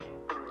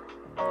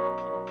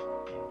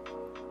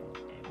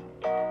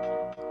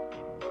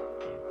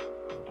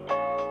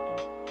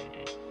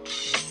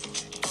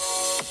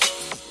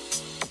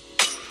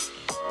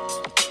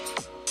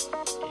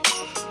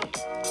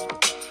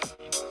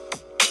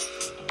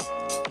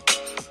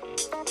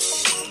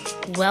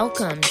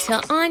Welcome to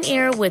On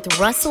Air with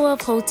Russell of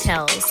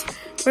Hotels,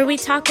 where we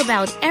talk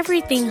about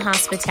everything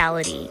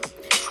hospitality,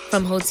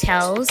 from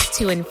hotels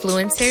to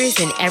influencers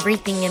and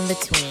everything in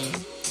between.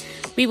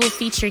 We will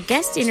feature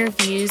guest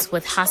interviews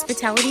with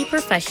hospitality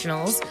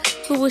professionals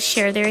who will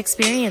share their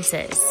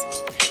experiences.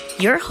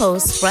 Your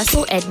host,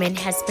 Russell Edmond,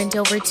 has spent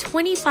over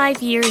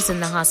 25 years in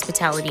the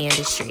hospitality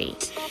industry,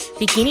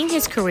 beginning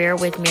his career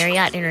with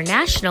Marriott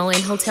International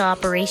in hotel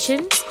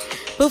operations,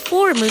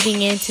 before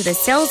moving into the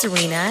sales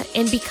arena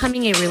and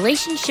becoming a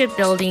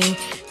relationship-building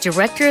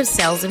director of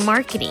sales and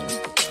marketing.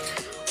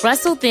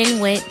 Russell then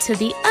went to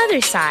the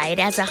other side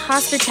as a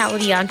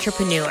hospitality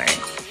entrepreneur.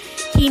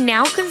 He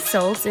now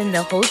consults in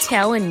the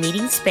hotel and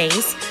meeting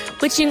space,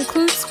 which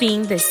includes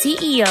being the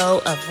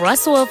CEO of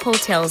Russell of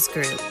Hotels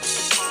Group.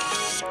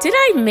 Did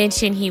I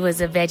mention he was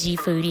a veggie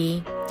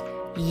foodie?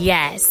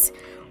 Yes,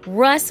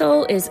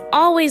 Russell is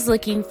always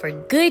looking for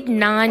good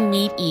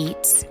non-meat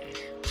eats.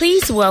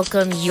 Please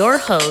welcome your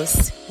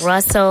host,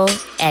 Russell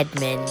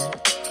Edmond.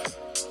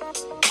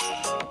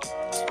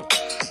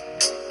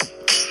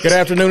 Good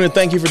afternoon, and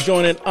thank you for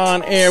joining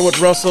On Air with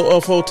Russell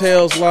of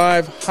Hotels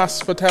live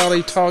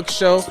hospitality talk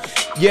show.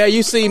 Yeah,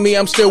 you see me.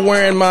 I'm still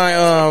wearing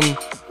my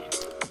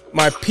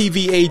my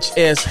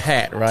PVHS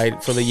hat,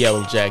 right, for the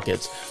Yellow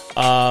Jackets.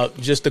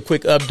 Just a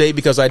quick update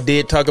because I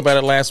did talk about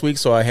it last week,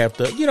 so I have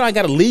to, I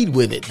got to lead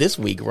with it this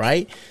week,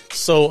 right?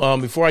 So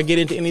before I get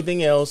into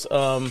anything else,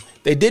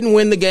 they didn't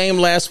win the game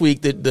last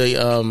week.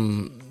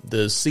 The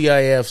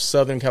CIF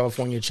Southern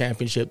California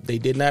Championship, they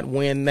did not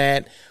win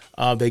that.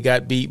 They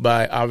got beat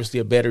by obviously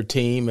a better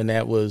team, and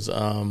that was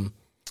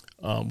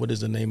what is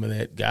the name of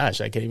that?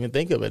 Gosh, I can't even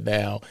think of it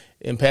now.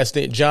 In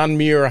Pasadena, John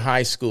Muir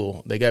High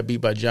School. They got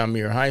beat by John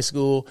Muir High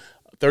School,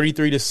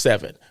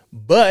 33-7.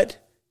 But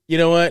you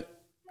know what?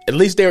 At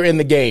least they were in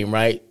the game,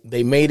 right?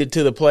 They made it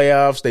to the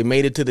playoffs. They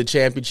made it to the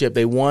championship.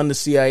 They won the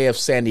CIF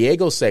San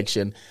Diego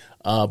section,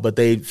 but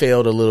they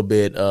failed a little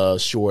bit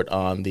short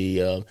on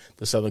the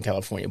Southern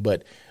California.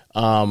 But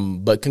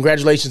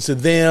congratulations to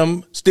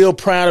them. Still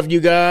proud of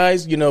you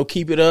guys.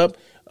 Keep it up.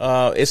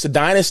 It's a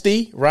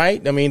dynasty,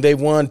 right? I mean, they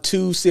won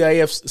 2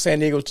 CIF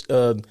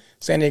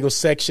San Diego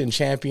section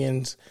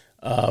champions.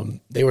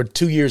 They were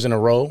 2 years in a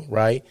row,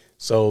 right?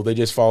 So they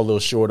just fall a little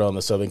short on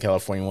the Southern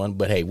California one,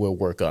 but hey, we'll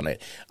work on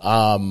it.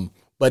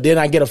 But then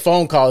I get a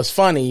phone call. It's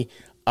funny.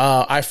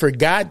 I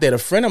forgot that a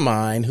good friend of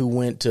mine who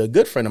went to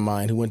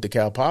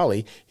Cal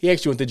Poly, he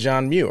actually went to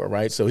John Muir,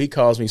 right? So he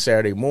calls me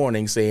Saturday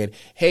morning saying,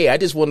 hey, I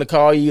just wanted to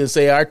call you and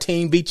say our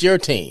team beat your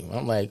team.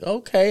 I'm like,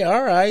 okay,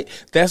 all right.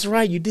 That's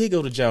right. You did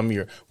go to John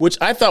Muir, which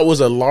I thought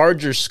was a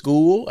larger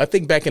school. I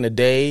think back in the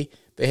day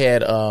they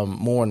had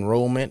more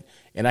enrollment,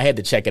 and I had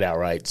to check it out,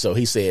 right? So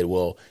he said,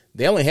 well,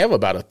 they only have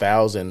about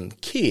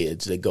 1,000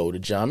 kids that go to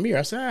John Muir.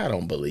 I said, I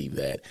don't believe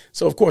that.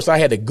 So, of course, I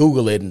had to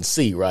Google it and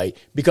see, right?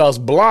 Because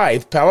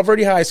Blythe, Palo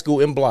Verde High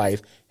School in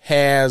Blythe,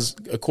 has,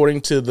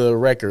 according to the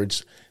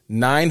records,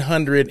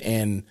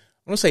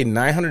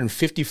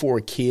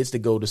 954 kids that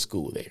go to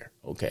school there,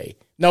 okay?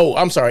 No,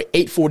 I'm sorry,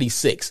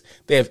 846.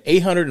 They have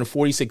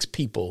 846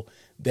 people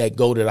that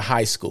go to the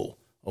high school,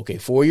 okay?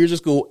 4 years of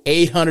school,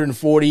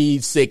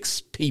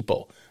 846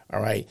 people, all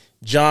right?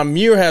 John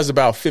Muir has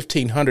about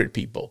 1,500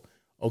 people.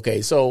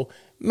 Okay, so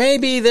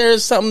maybe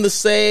there's something to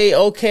say,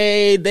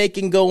 okay, they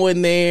can go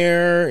in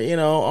there,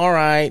 all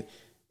right.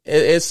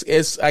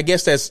 I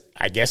guess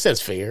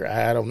that's fair.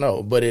 I don't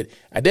know, but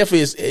I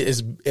definitely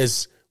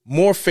is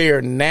more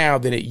fair now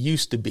than it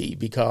used to be,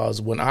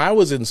 because when I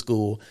was in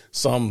school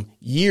some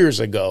years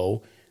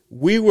ago,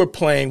 we were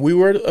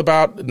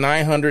about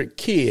 900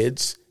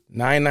 kids,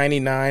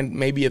 999,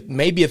 maybe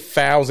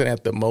 1,000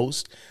 at the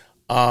most.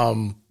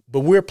 But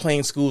we're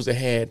playing schools that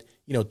had,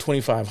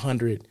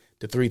 2,500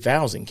 to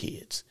 3,000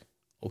 kids.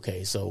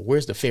 Okay, so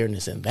where's the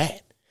fairness in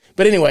that?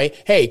 But anyway,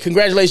 hey,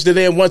 congratulations to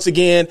them once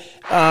again.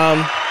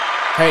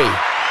 Hey,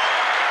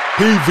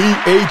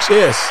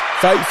 PVHS,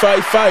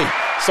 fight.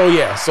 So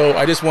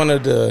I just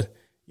wanted to,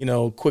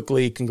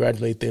 quickly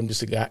congratulate them,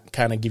 just to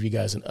kind of give you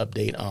guys an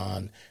update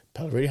on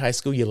Palo Verde High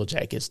School Yellow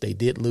Jackets. They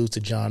did lose to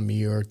John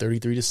Muir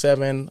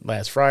 33-7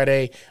 last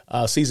Friday.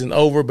 Season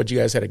over, but you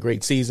guys had a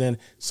great season.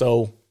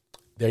 So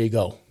there you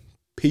go.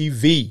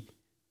 PV.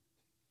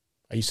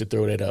 I used to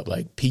throw that up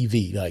like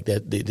PV, like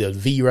that, the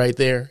V right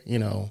there,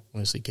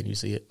 let's see, can you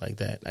see it like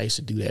that? I used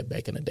to do that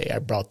back in the day. I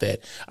brought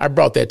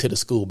that to the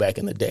school back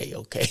in the day.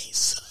 Okay.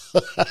 So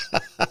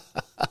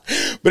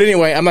but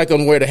anyway, I'm not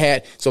going to wear the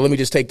hat. So let me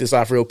just take this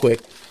off real quick.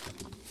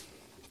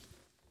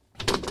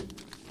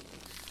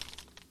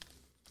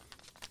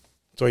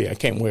 So yeah, I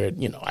can't wear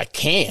it. I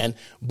can,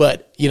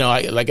 but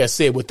like I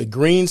said, with the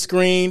green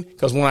screen,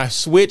 because when I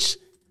switch,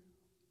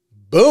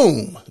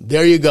 boom,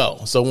 there you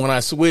go. So when I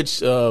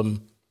switch,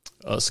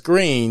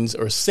 screens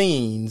or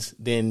scenes,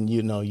 then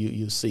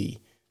you see.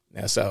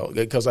 Now, so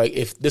because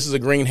if this is a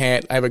green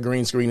hat, I have a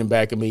green screen in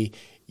back of me,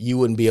 you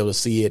wouldn't be able to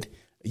see it.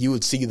 You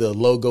would see the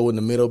logo in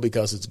the middle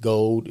because it's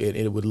gold.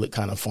 It would look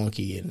kind of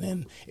funky, and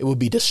then it would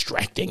be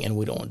distracting, and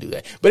we don't want to do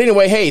that. But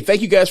anyway, hey,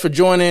 thank you guys for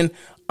joining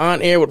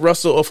On Air with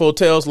Russell of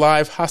Hotels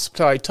live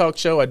hospitality talk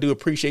show. I do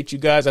appreciate you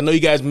guys. I know you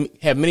guys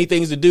have many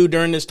things to do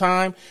during this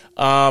time.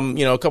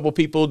 A couple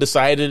people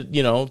decided,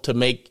 to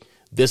make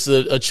this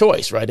a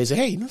choice, right? They say,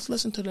 hey, let's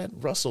listen to that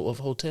Russell of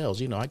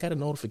Hotels. I got a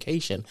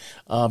notification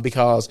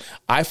because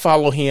I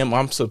follow him.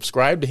 I'm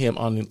subscribed to him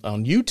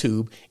on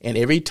YouTube. And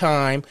every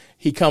time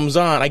he comes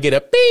on, I get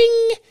a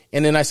bing.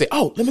 And then I say,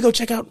 oh, let me go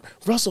check out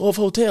Russell of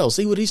Hotels,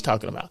 see what he's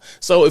talking about.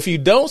 So if you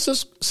don't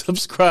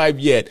subscribe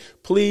yet,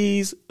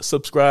 please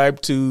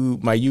subscribe to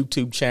my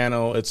YouTube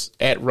channel. It's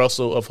at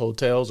Russell of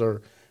Hotels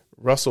or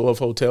Russell of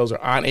Hotels or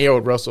On Air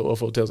with Russell of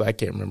Hotels. I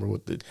can't remember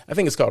I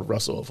think it's called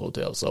Russell of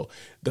Hotels. So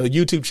the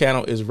YouTube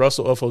channel is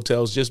Russell of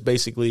Hotels. Just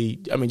basically,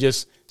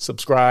 just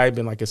subscribe.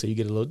 And like I said, you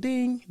get a little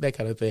ding, that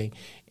kind of thing.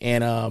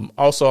 And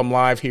also I'm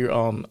live here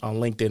on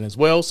LinkedIn as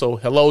well. So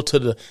hello to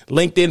the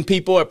LinkedIn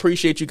people. I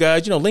appreciate you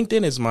guys.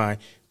 LinkedIn is my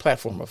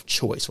platform of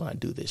choice when I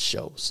do this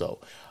show. So,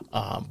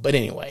 but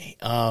anyway,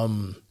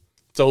 so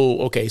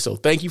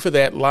thank you for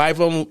that.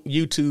 Live on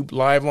YouTube,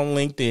 live on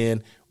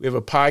LinkedIn. We have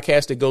a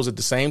podcast that goes at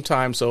the same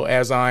time. So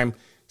as I'm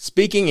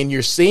speaking and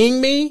you're seeing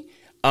me,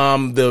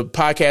 the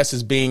podcast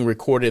is being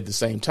recorded at the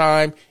same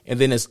time, and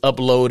then it's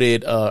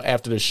uploaded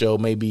after the show.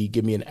 Maybe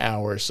give me an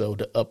hour or so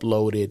to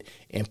upload it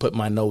and put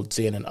my notes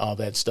in and all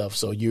that stuff.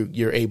 So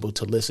you're able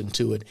to listen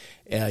to it.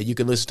 You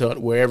can listen to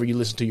it wherever you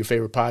listen to your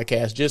favorite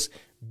podcast. Just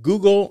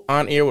Google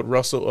On Air with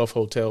Russell of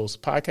Hotels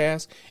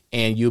podcast,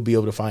 and you'll be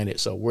able to find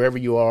it. So wherever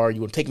you are, you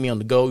want to take me on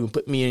the go, you want to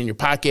put me in your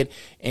pocket,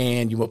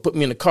 and you want to put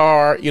me in the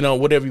car,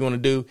 whatever you want to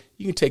do,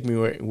 you can take me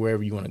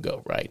wherever you want to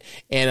go, right?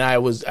 And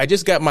I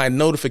just got my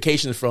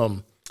notifications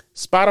from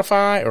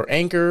Spotify or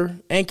Anchor.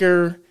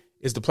 Anchor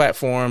is the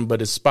platform,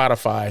 but it's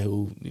Spotify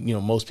who,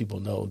 most people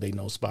know. They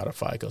know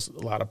Spotify because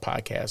a lot of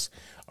podcasts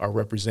are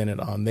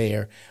represented on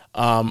there.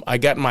 I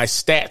got my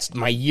stats,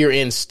 my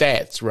year-end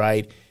stats,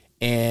 right?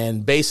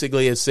 And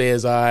basically it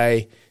says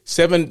I'm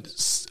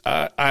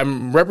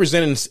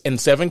represented in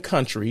 7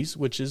 countries,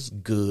 which is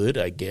good,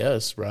 I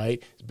guess,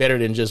 right? It's better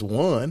than just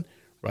one,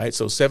 right?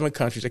 So 7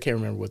 countries. I can't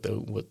remember what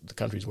the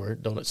countries were.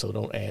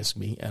 Don't ask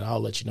me, and I'll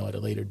let you know at a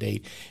later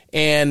date.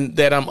 And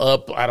that I'm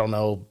up,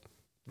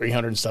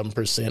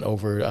 300%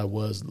 over I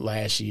was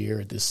last year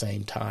at the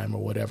same time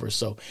or whatever.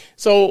 So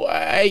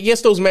I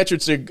guess those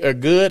metrics are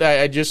good.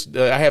 I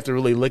have to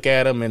really look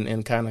at them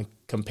and kind of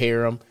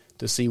compare them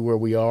to see where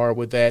we are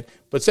with that.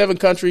 But 7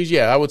 countries,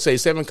 I would say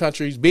 7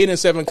 countries. Being in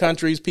 7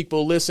 countries,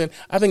 people listen.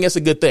 I think that's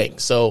a good thing.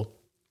 So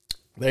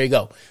there you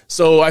go.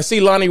 So I see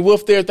Lonnie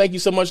Wolf there. Thank you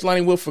so much, Lonnie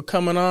Wolf, for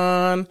coming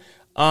on.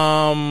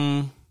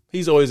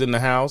 He's always in the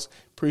house.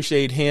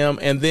 Appreciate him.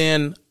 And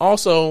then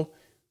also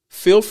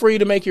feel free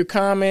to make your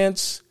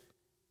comments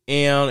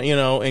and,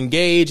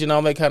 engage and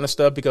all that kind of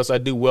stuff, because I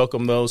do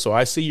welcome those. So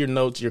I see your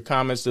notes, your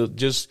comments. So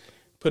just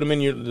put them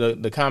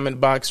in the comment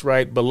box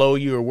right below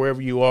you or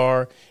wherever you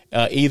are,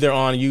 either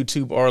on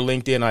YouTube or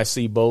LinkedIn. I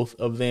see both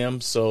of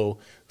them. So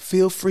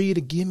feel free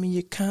to give me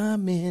your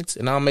comments,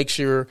 and I'll make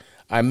sure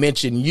I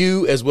mention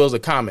you as well as the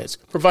comments,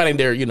 providing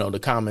the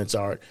comments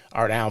aren't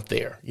out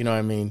there. You know what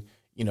I mean?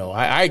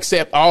 I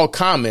accept all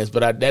comments,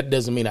 but that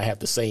doesn't mean I have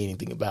to say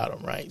anything about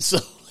them, right? So,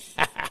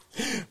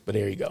 but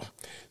there you go.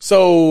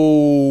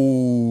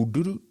 So,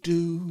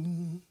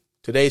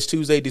 today's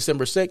Tuesday,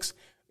 December 6th.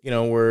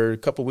 We're a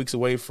couple weeks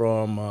away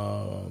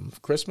from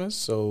Christmas,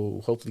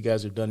 so hopefully you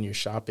guys have done your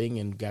shopping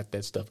and got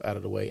that stuff out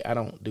of the way. I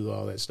don't do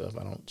all that stuff.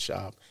 I don't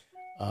shop.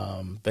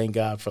 Thank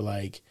God for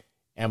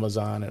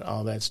Amazon and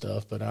all that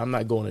stuff, but I'm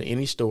not going to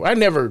any store. I've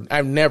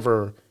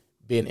never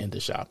been into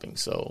shopping,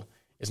 so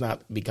it's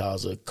not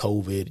because of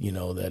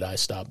COVID, that I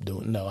stopped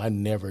doing. No, I've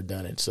never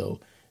done it. So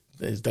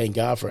thank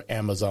God for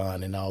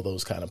Amazon and all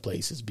those kind of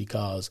places,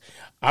 because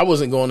I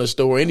wasn't going to the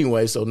store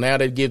anyway. So now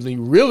that gives me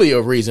really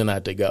a reason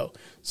not to go.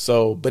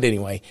 So, but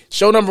anyway,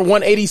 show number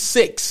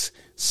 186.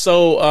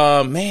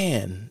 So,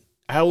 man,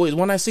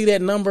 when I see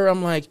that number,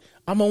 I'm like,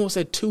 I'm almost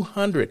at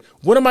 200.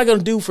 What am I going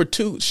to do for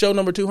show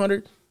number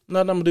 200?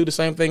 Nothing. I'm going to do the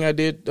same thing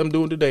I'm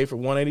doing today for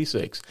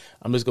 186.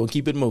 I'm just going to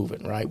keep it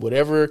moving, right?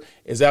 Whatever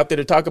is out there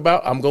to talk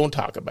about, I'm going to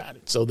talk about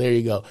it. So there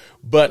you go.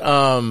 But,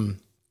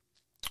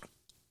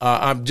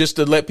 I'm just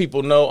to let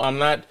people know, I'm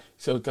not,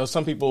 because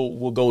some people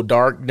will go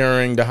dark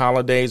during the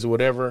holidays or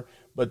whatever,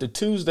 but the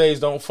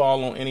Tuesdays don't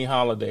fall on any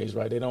holidays,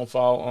 right? They don't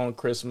fall on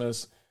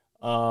Christmas,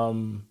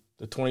 the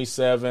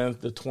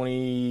 27th, the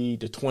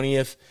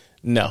 20th.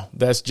 No,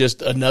 that's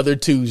just another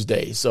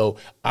Tuesday. So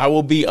I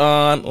will be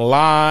on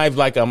live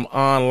like I'm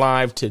on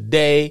live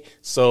today.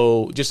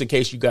 So just in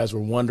case you guys were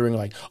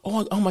wondering,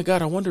 oh my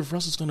God, I wonder if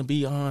Russell's going to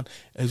be on.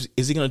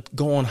 Is he going to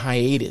go on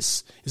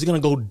hiatus? Is he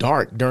going to go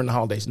dark during the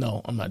holidays?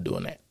 No, I'm not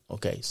doing that.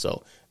 Okay,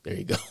 so there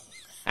you go.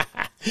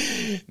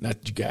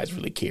 Not that you guys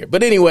really care.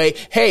 But anyway,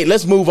 hey,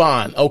 let's move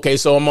on. Okay,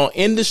 so I'm on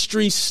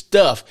industry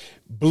stuff.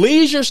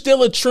 Bleisure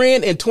still a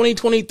trend in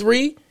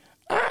 2023?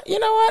 You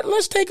know what?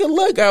 Let's take a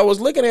look. I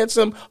was looking at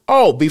some.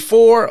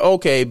 Before.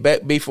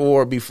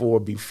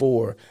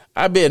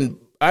 I've been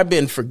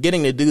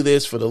forgetting to do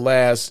this for the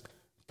last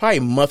probably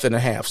a month and a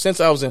half since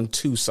I was in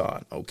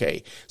Tucson.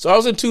 Okay. So I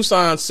was in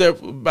Tucson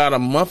about a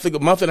month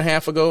and a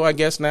half ago, I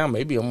guess now,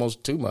 maybe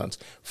almost 2 months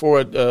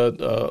for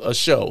a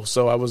show.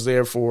 So I was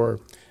there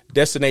for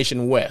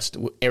Destination West,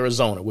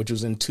 Arizona, which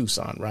was in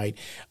Tucson, right?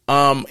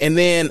 And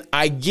then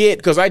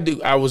because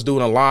I was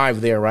doing a live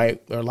there, right?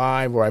 Or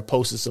live where I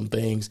posted some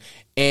things,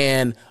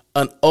 and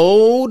an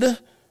old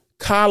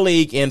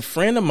colleague and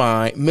friend of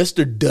mine,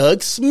 Mr.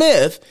 Doug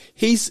Smith,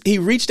 he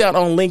reached out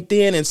on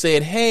LinkedIn and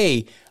said,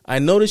 "Hey, I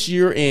noticed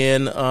you're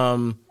in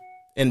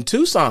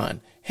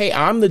Tucson. Hey,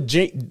 I'm the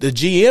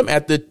GM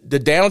at the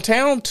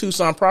downtown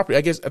Tucson property.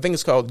 I think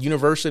it's called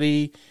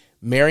University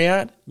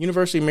Marriott,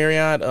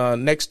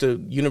 next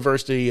to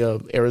University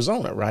of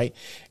Arizona, right?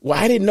 Well,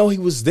 I didn't know he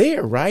was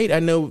there, right? I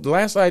know the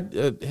last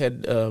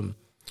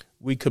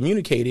we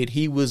communicated,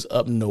 he was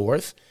up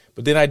north,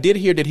 but then I did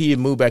hear that he had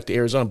moved back to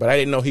Arizona, but I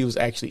didn't know he was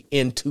actually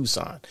in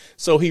Tucson.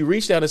 So he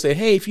reached out and said,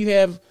 "Hey, if you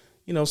have,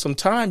 some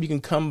time, you can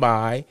come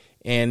by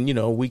and,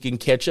 we can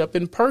catch up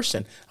in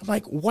person." I'm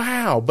like,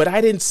 wow, but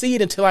I didn't see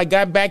it until I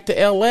got back to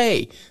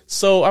LA.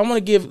 So I want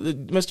to give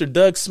Mr.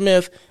 Doug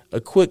Smith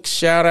a quick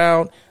shout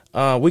out.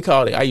 I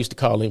used to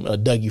call him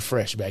Dougie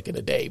Fresh back in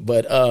the day,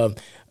 but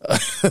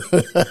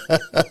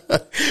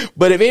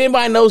but if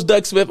anybody knows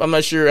Doug Smith, I'm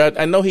not sure.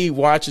 I know he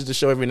watches the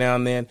show every now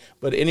and then,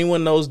 but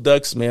anyone knows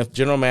Doug Smith,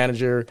 general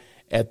manager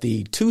at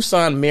the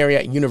Tucson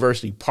Marriott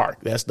University Park.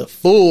 That's the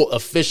full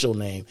official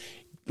name.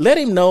 Let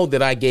him know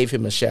that I gave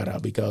him a shout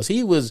out because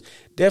he was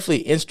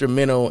definitely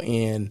instrumental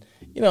in,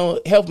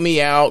 helping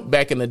me out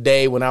back in the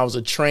day when I was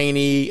a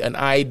trainee, an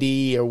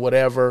ID or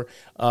whatever.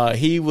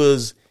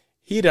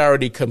 He'd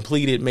already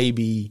completed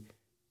maybe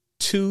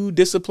 2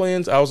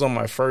 disciplines. I was on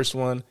my first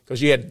one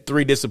because you had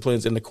 3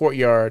 disciplines in the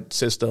Courtyard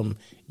system.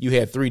 You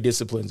had 3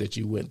 disciplines that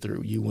you went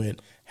through. You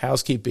went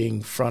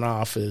housekeeping, front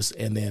office,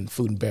 and then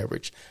food and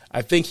beverage.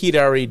 I think he'd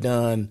already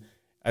done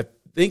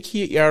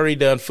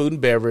food and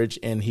beverage,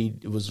 and he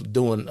was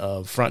doing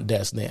front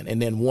desk then,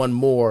 and then one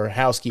more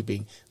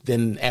housekeeping.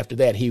 Then after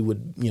that, he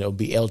would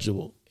be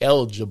eligible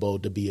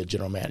to be a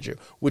general manager,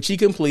 which he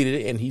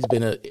completed, and he's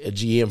been a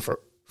GM for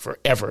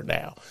forever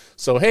now.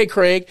 So, hey,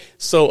 Craig.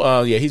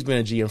 So, he's been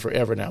a GM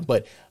forever now.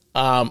 But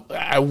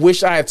I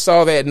wish I had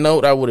saw that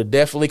note. I would have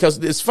definitely, because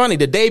it's funny,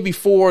 the day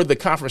before the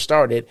conference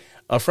started,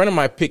 a friend of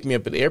mine picked me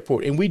up at the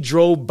airport, and we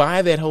drove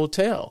by that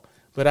hotel,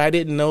 but I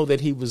didn't know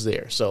that he was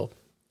there. So,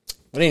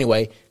 but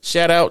anyway,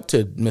 shout out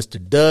to Mr.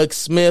 Doug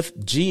Smith,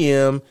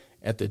 GM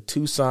at the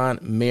Tucson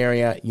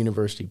Marriott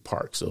University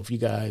Park. So if you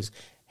guys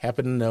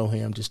happen to know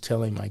him, just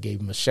tell him I gave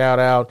him a shout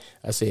out.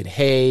 I said,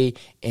 hey,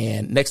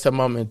 and next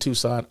time I'm in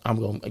Tucson, I'm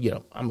going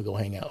to go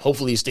hang out.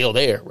 Hopefully he's still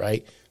there,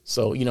 right?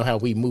 So you know how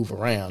we move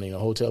around,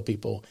 hotel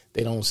people,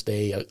 they don't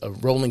stay. A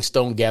rolling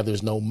stone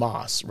gathers no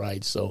moss,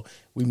 right? So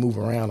we move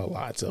around a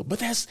lot. So,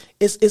 but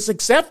it's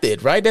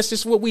accepted, right? That's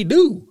just what we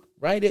do,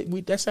 right?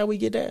 That's how we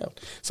get down.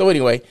 So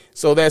anyway,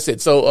 so that's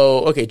it. So,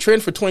 okay,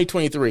 trend for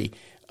 2023.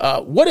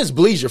 What is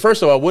bleisure?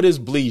 First of all, what is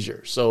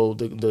bleisure? So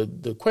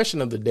the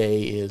question of the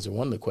day is, or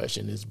one of the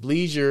questions is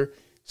bleisure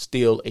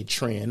still a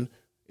trend?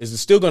 Is it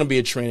still going to be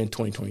a trend in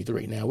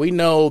 2023? Now I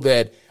know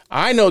that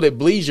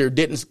bleisure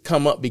didn't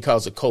come up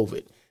because of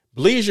COVID.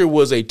 Bleisure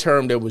was a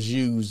term that was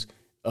used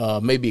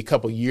maybe a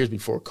couple of years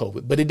before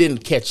COVID, but it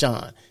didn't catch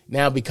on.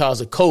 Now because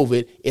of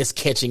COVID, it's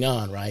catching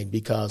on, right?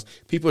 Because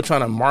people are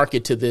trying to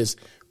market to this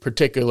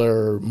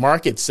particular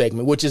market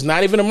segment, which is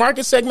not even a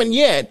market segment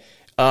yet.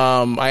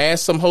 I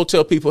asked some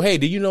hotel people, hey,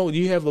 do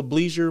you have a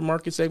bleisure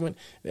market segment?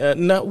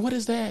 No, what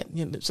is that?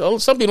 So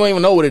some people don't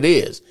even know what it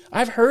is.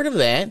 I've heard of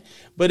that,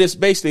 but it's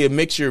basically a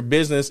mixture of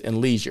business and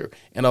leisure.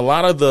 And a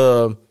lot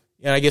of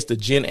I guess the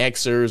Gen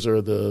Xers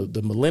or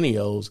the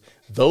millennials,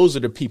 those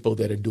are the people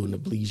that are doing the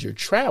bleisure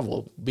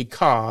travel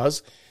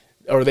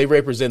or they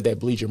represent that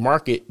bleisure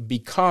market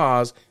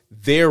because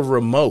they're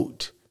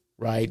remote,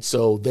 right?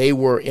 So they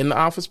were in the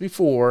office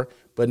before,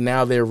 but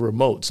now they're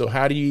remote. So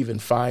how do you even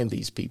find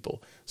these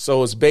people?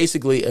 So it's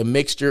basically a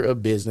mixture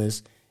of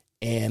business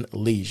and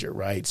leisure,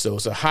 right? So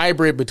it's a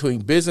hybrid between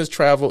business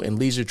travel and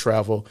leisure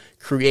travel,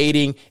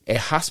 creating a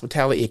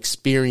hospitality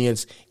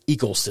experience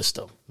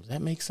ecosystem. Does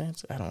that make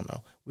sense? I don't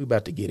know. We're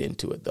about to get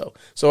into it, though.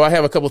 So I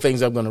have a couple of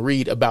things I'm going to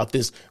read about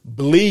this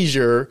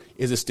bleisure.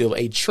 Is it still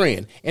a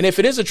trend? And if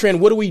it is a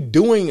trend, what are we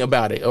doing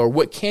about it? Or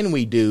what can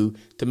we do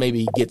to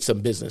maybe get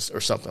some business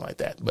or something like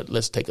that? But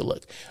let's take a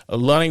look.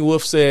 Lonnie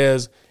Wolf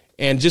says,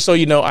 and just so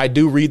you know, I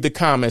do read the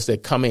comments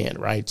that come in,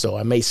 right? So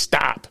I may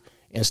stop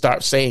and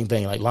start saying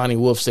things like Lonnie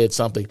Wolf said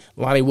something.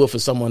 Lonnie Wolf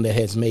is someone that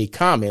has made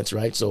comments,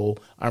 right? So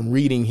I'm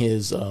reading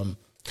his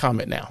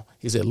comment now.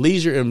 He said,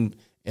 leisure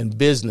and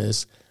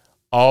business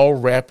all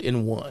wrapped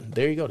in one.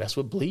 There you go. That's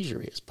what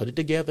bleisure is. Put it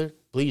together,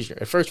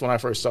 bleisure. At first, when I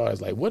first saw it, I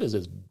was like, what is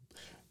this?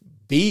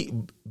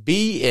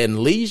 B and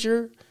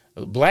leisure?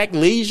 Black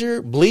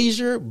leisure?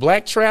 Bleisure?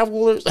 Black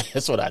travelers?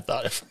 That's what I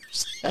thought at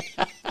first.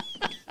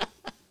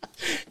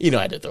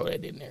 I had to throw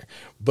that in there.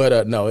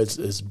 But no,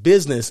 it's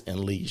business and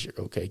leisure,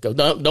 okay?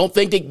 Don't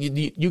think that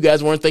you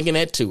guys weren't thinking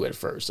that too at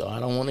first, so I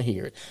don't want to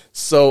hear it.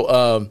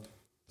 So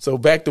So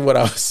back to what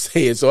I was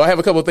saying. So I have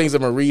a couple of things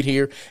I'm going to read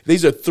here.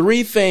 These are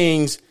 3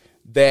 things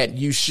that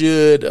you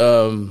should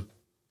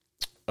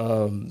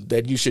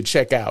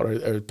check out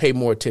or pay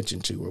more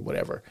attention to or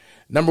whatever.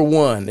 Number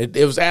 1,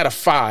 it was out of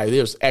 5.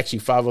 There was actually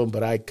 5 of them,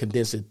 but I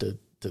condensed it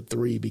to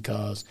 3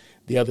 because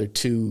the other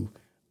 2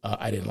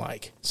 I didn't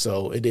like.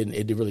 So it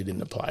really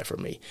didn't apply for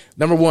me.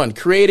 Number 1,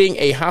 creating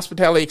a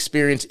hospitality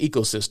experience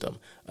ecosystem.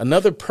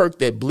 Another perk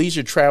that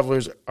bleisure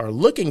travelers are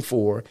looking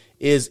for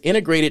is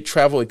integrated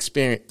travel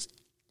experiences.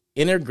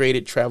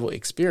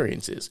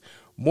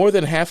 More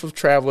than half of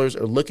travelers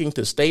are looking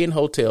to stay in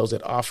hotels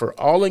that offer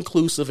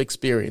all-inclusive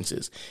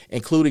experiences,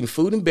 including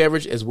food and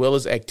beverage as well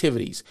as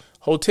activities.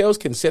 Hotels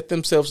can set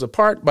themselves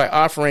apart by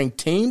offering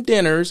team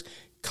dinners,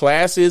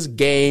 classes,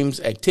 games,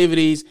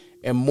 activities,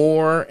 and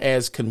more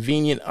as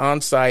convenient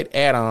on-site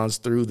add-ons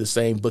through the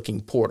same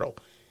booking portal.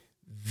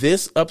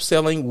 This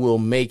upselling will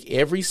make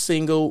every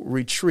single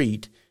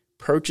retreat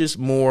purchase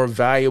more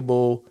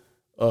valuable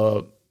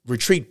for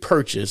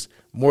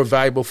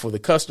the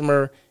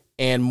customer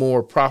and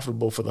more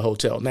profitable for the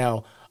hotel.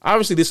 Now,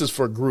 obviously, this is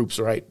for groups,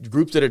 right?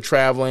 Groups that are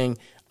traveling,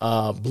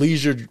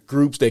 bleisure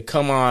groups that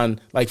come on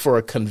like for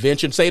a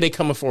convention. Say they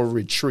come for a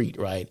retreat,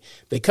 right?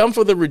 They come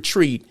for the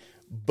retreat,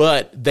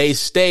 but they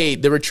stay.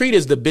 The retreat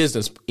is the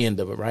business end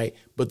of it, right?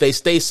 But they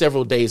stay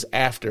several days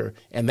after,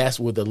 and that's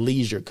where the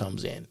leisure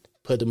comes in.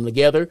 Put them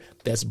together,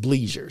 that's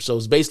bleisure. So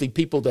it's basically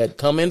people that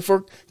come in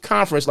for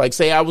conference. Like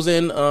say I was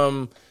in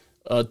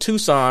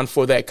Tucson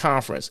for that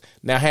conference.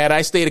 Now, had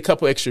I stayed a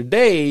couple extra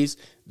days,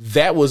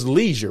 that was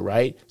leisure,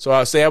 right? So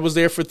I'll say I was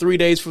there for 3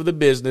 days for the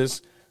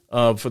business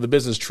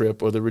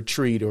trip or the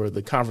retreat or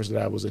the conference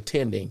that I was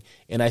attending,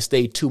 and I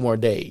stayed 2 more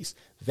days.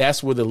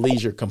 That's where the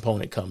leisure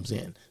component comes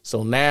in.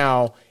 So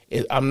now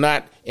I'm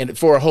not, and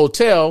for a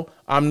hotel,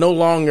 I'm no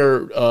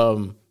longer,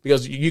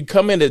 because you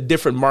come into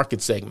different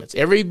market segments.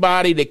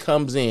 Everybody that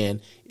comes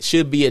in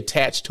should be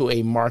attached to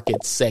a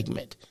market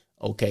segment.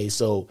 Okay,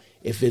 so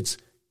if it's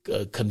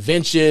a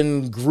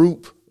convention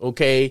group,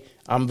 okay,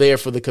 I'm there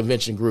for the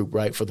convention group,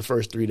 right, for the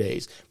first 3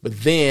 days. But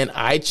then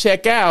I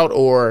check out,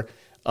 or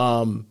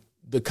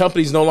the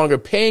company's no longer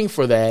paying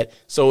for that,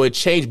 so it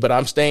changed. But I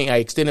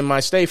extended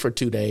my stay for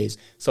 2 days.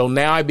 So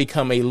now I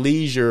become a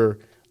leisure,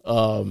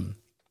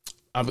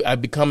 I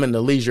become in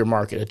the leisure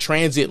market, a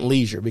transient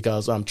leisure,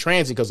 because I'm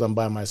transient because I'm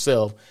by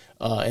myself,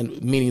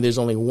 and meaning there's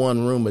only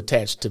one room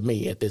attached to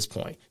me at this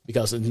point,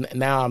 because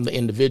now I'm the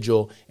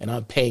individual and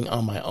I'm paying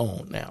on my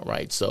own now,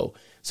 right? So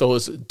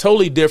it's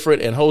totally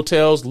different, and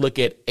hotels look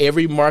at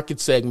every market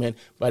segment.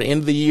 By the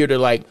end of the year, they're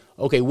like,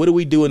 okay, what do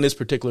we do in this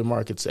particular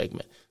market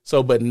segment?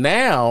 So, but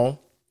now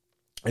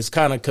it's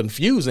kind of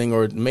confusing,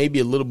 or maybe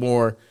a little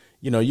more,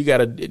 you got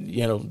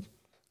to,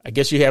 I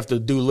guess you have to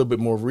do a little bit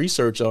more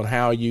research on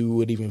how you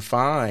would even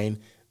find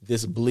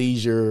this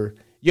bleisure.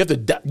 You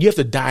have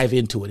to dive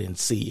into it and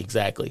see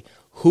exactly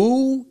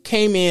who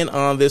came in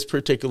on this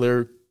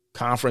particular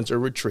conference or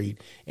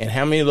retreat and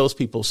how many of those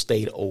people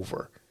stayed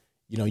over.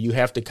 You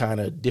have to kind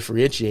of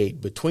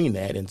differentiate between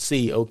that and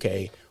see,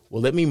 okay,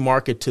 well, let me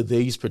market to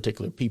these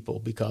particular people,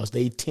 because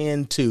they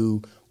tend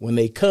to, when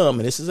they come,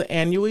 and this is an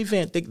annual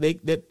event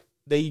that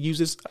they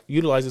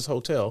utilize this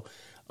hotel.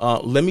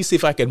 Let me see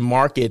if I can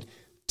market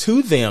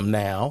to them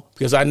now,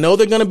 because I know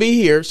they're going to be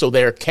here. So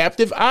they're a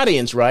captive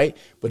audience, right?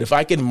 But if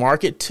I can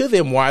market to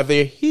them while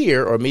they're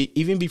here, or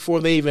even before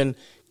they even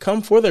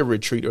come for their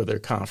retreat or their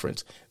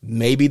conference,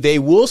 maybe they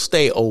will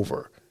stay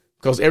over,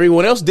 because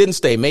everyone else didn't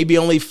stay. Maybe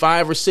only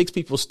 5 or 6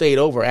 people stayed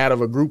over out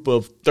of a group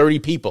of 30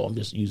 people. I'm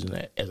just using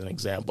that as an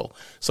example.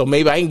 So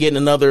maybe I can get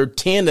another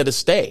 10 that'll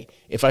stay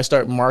if I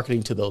start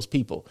marketing to those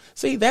people.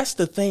 See, that's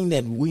the thing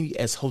that we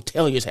as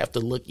hoteliers have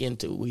to look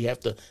into. We have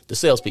to, the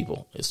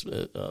salespeople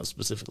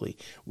specifically,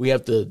 we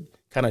have to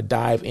kind of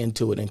dive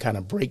into it and kind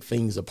of break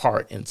things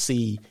apart and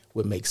see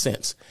what makes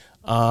sense.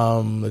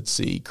 Let's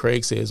see.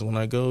 Craig says, when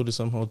I go to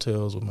some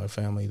hotels with my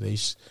family,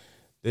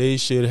 they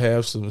should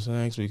have some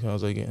snacks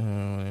because they get,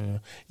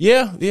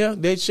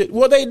 they should.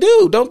 Well, they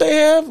do, don't they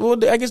have? Well,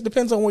 I guess it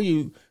depends on where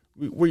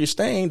you're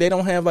staying. They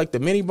don't have like the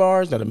mini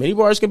bars. Now the mini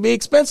bars can be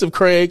expensive,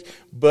 Craig,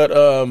 but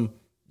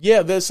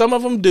some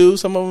of them do,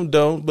 some of them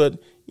don't.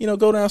 But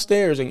go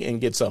downstairs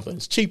and get something.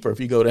 It's cheaper if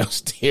you go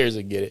downstairs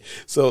and get it.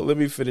 So let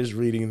me finish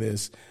reading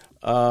this.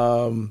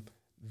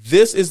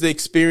 This is the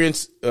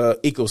experience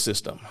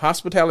ecosystem.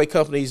 Hospitality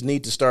companies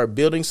need to start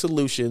building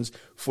solutions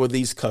for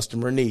these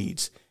customer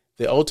needs.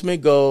 The ultimate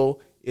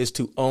goal is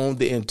to own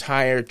the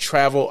entire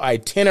travel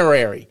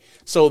itinerary.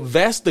 So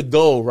that's the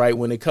goal, right?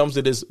 When it comes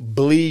to this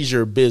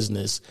bleisure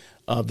business,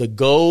 the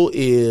goal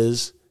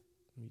is,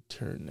 let me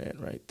turn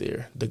that right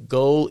there. The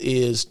goal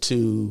is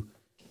to,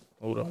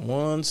 hold on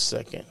one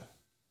second.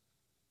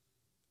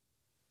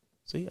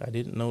 See, I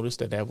didn't notice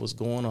that was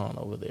going on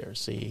over there.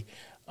 See,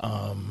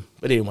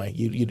 but anyway,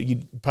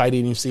 you probably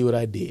didn't even see what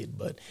I did,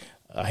 but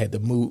I had to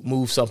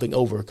move something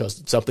over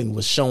because something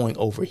was showing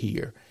over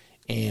here.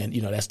 And,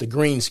 that's the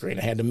green screen.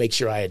 I had to make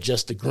sure I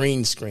adjust the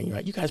green screen,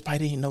 right? You guys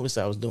probably didn't notice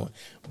I was doing.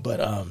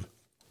 But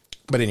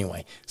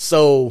anyway,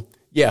 so,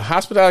 yeah,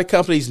 hospitality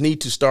companies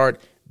need to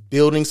start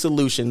building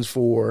solutions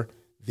for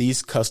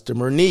these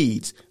customer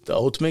needs. The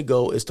ultimate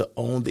goal is to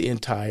own the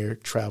entire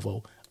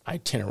travel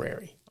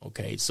itinerary.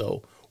 Okay,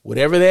 so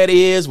whatever that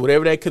is,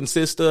 whatever that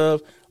consists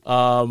of,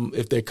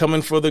 if they're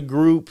coming for the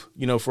group,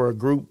 for a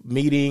group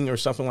meeting or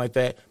something like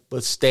that,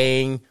 but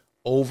staying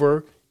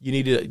over, you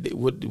need to,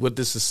 what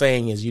this is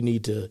saying is you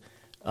need to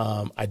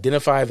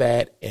identify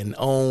that and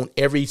own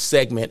every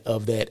segment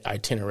of that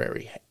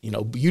itinerary.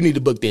 You need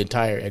to book the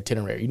entire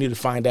itinerary. You need to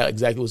find out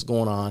exactly what's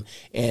going on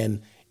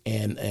and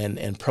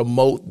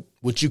promote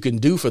what you can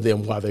do for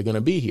them while they're going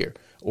to be here.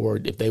 Or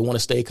if they want to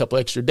stay a couple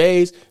extra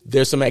days,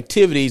 there's some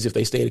activities if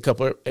they stay a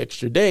couple of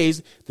extra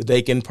days that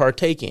they can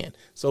partake in.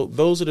 So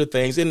those are the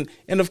things. And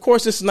of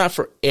course, this is not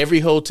for every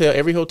hotel.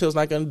 Every hotel is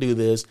not going to do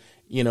this.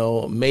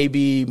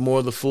 Maybe more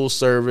of the full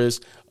service.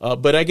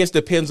 But I guess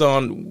depends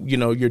on,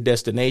 your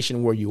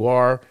destination, where you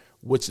are,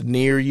 what's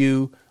near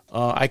you.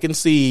 I can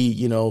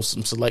see,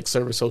 some select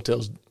service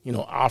hotels,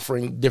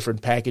 offering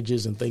different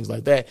packages and things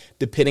like that,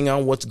 depending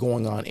on what's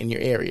going on in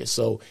your area.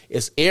 So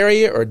it's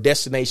area or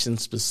destination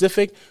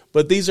specific,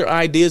 but these are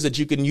ideas that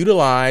you can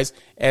utilize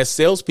as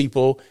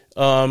salespeople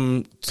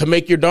to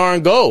make your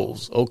darn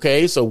goals.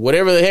 Okay, so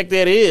whatever the heck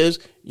that is,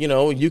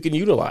 you can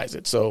utilize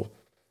it. So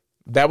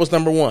that was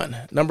number one.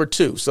 Number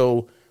two,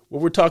 so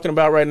what we're talking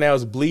about right now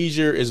is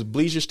bleisure. Is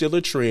bleisure still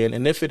a trend?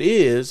 And if it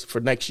is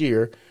for next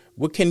year,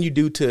 what can you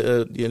do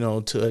to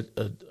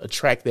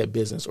attract that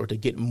business or to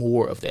get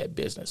more of that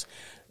business?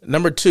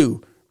 Number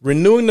two,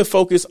 renewing the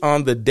focus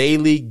on the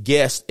daily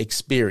guest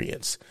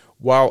experience.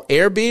 While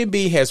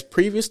Airbnb has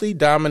previously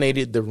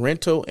dominated the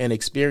rental and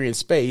experience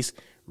space,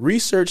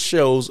 research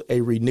shows a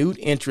renewed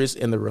interest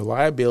in the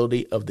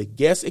reliability of the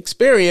guest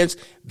experience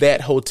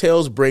that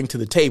hotels bring to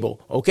the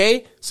table.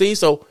 Okay? See,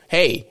 so,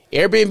 hey,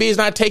 Airbnb is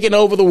not taking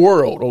over the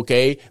world.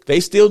 Okay? They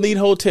still need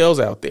hotels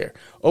out there.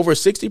 Over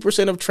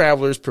 60% of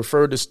travelers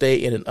prefer to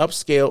stay in an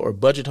upscale or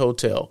budget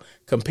hotel,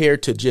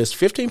 compared to just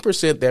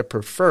 15% that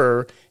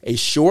prefer a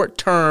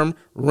short-term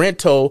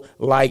rental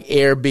like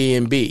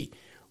Airbnb.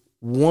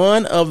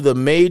 One of the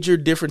major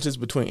differences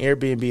between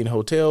Airbnb and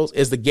hotels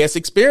is the guest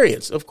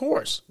experience, of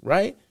course,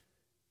 right?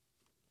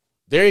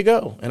 There you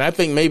go. And I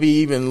think maybe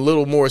even a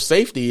little more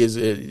safety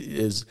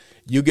is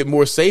you get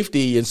more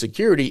safety and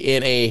security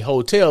in a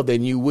hotel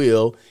than you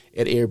will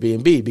at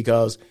Airbnb,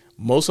 because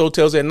most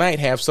hotels at night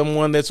have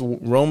someone that's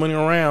roaming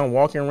around,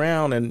 walking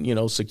around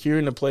and,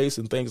 securing the place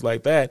and things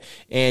like that.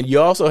 And you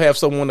also have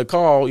someone to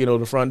call,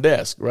 the front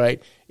desk,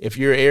 right? If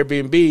you're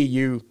Airbnb,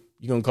 you're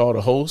going to call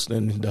the host,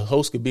 and the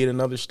host could be in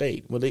another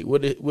state. What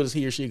is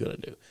he or she going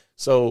to do?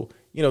 So,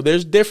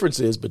 there's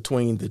differences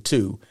between the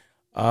two.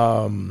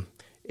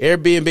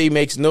 Airbnb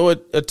makes no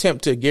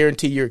attempt to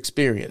guarantee your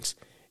experience.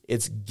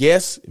 It's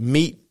guests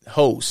meet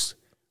hosts.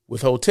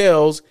 With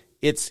hotels,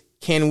 it's,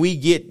 can we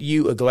get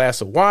you a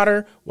glass of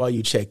water while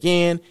you check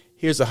in?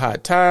 Here's a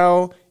hot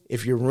towel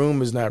if your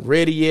room is not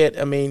ready yet.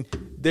 I mean,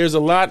 there's a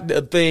lot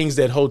of things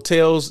that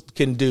hotels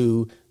can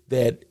do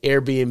that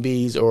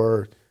Airbnbs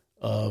or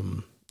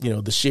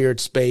the shared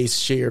space,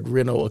 shared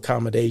rental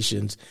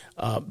accommodations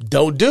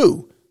don't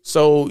do.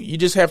 So you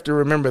just have to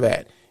remember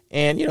that.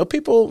 And,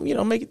 people,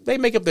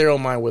 make up their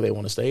own mind where they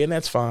want to stay, and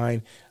that's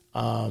fine.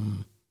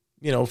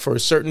 For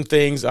certain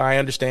things, I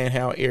understand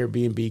how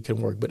Airbnb can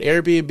work. But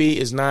Airbnb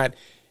is not,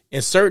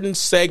 in certain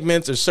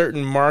segments or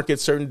certain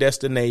markets, certain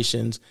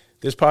destinations,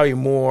 there's probably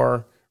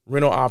more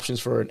rental options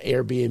for an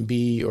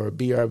Airbnb or a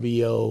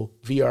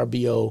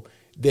VRBO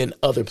than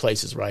other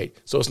places, right?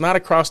 So it's not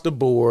across the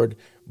board,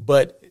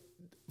 but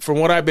from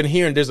what I've been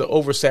hearing, there's an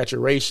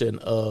oversaturation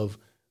of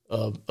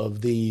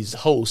these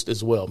hosts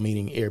as well,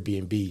 meaning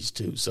Airbnbs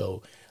too.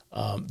 So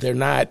they're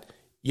not,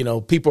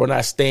 people are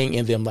not staying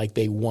in them like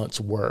they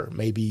once were,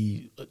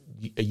 maybe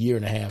a year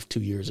and a half, 2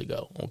 years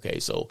ago. Okay,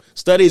 so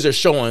studies are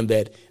showing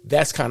that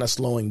that's kind of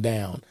slowing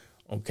down.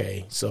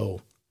 Okay,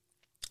 so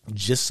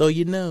just so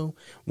you know,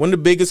 one of the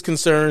biggest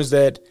concerns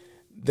that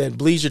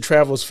bleisure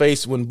travelers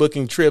face when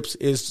booking trips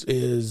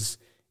is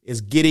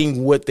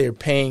getting what they're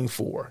paying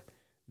for.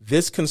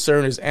 This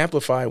concern is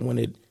amplified when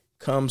it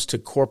comes to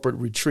corporate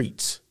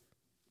retreats.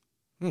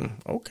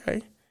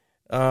 Okay.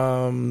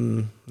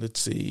 Let's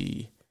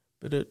see.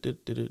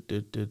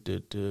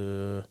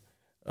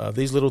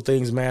 These little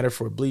things matter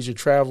for bleisure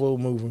travel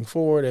moving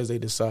forward as they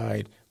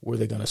decide where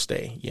they're going to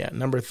stay. Yeah.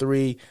 Number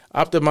 3,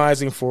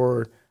 optimizing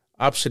for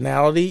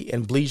optionality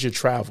and bleisure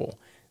travel.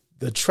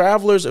 The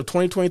travelers of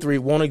 2023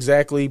 won't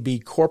exactly be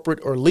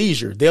corporate or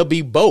leisure. They'll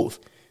be both.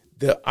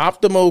 The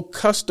optimal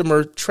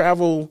customer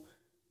travel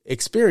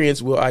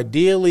experience will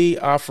ideally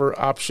offer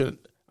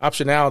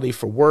optionality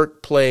for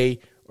work, play,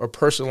 or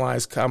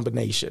personalized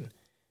combination.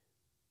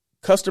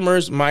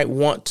 Customers might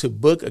want to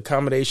book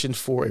accommodations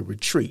for a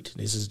retreat.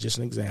 This is just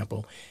an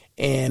example,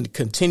 and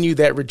continue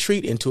that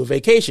retreat into a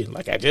vacation,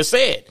 like I just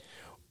said.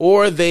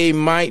 Or they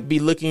might be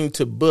looking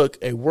to book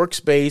a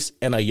workspace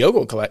and a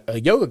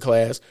yoga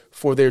class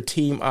for their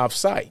team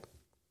offsite.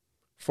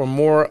 For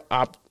more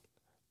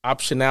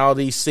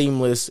optionality,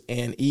 seamless,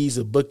 and ease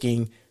of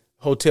booking,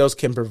 hotels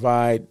can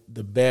provide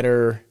the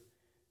better.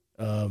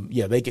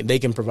 They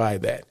can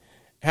provide that.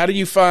 how do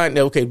you find,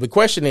 okay, the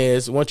question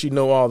is, once you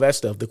know all that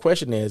stuff, the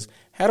question is,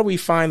 how do we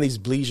find these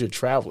bleisure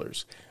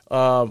travelers?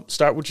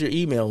 Start with your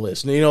email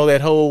list. You know,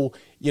 that whole,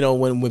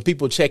 when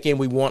people check in,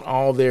 we want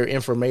all their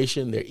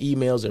information, their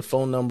emails, their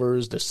phone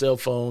numbers, their cell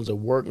phones, their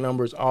work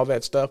numbers, all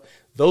that stuff.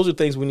 Those are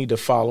things we need to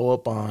follow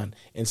up on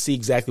and see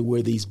exactly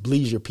where these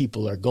bleisure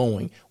people are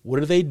going. What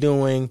are they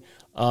doing?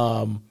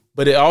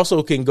 But it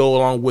also can go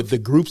along with the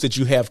groups that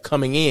you have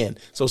coming in.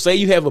 So say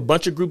you have a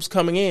bunch of groups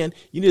coming in,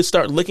 you need to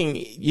start looking,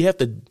 you have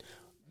to,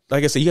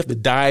 like I said, you have to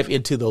dive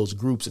into those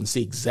groups and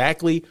see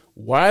exactly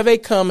why are they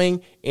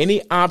coming,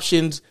 any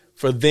options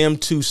for them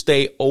to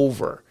stay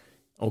over.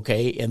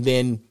 Okay. And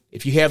then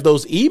if you have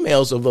those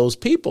emails of those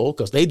people,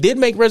 because they did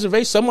make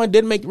reservations, someone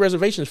did make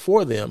reservations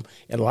for them.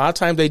 And a lot of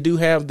times they do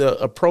have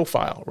a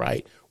profile,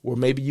 right? Where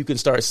maybe you can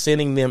start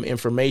sending them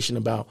information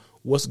about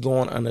what's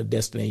going on a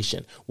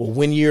destination. Well,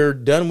 when you're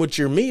done with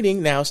your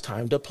meeting, now it's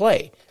time to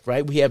play,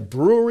 right? We have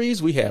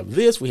breweries, we have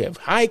this, we have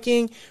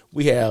hiking,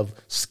 we have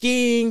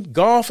skiing,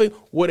 golfing,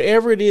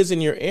 whatever it is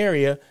in your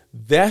area.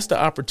 That's the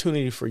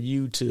opportunity for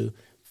you to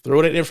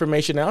throw that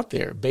information out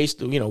there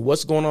based on,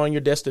 what's going on in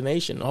your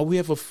destination. Oh, we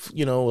have a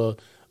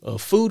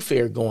food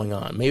fair going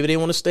on. Maybe they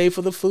want to stay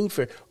for the food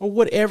fair or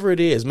whatever it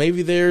is.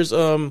 Maybe there's,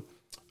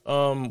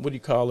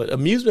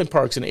 amusement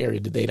parks in the area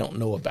that they don't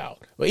know about.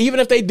 Well, even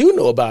if they do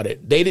know about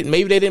it, maybe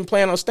they didn't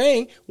plan on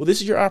staying. Well,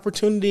 this is your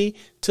opportunity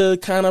to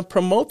kind of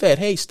promote that.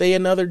 Hey, stay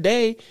another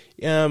day,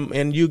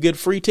 and you get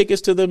free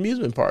tickets to the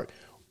amusement park.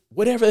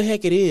 Whatever the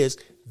heck it is,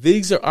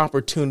 these are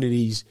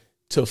opportunities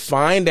to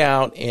find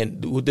out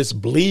and who this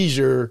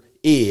bleisure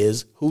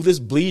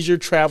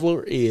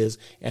traveler is,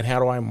 and how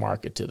do I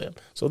market to them.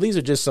 So these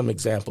are just some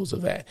examples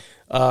of that.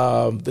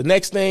 The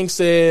next thing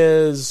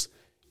says,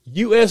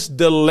 U.S.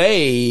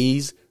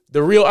 delays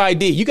the real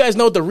ID. You guys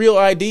know what the real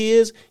ID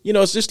is?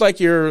 It's just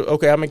like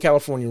I'm in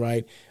California,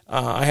 right?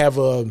 I have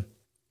a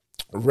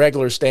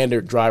regular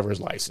standard driver's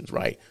license,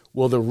 right?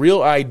 Well, the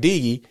real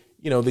ID,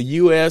 the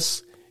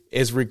U.S.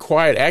 is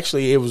required.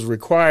 Actually, it was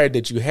required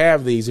that you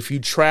have these if you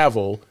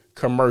travel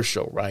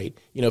commercial, right?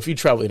 If you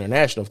travel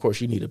international, of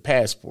course, you need a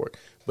passport.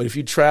 But if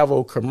you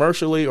travel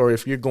commercially or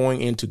if you're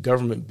going into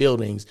government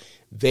buildings,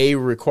 they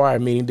require,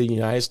 meaning the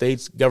United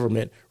States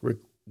government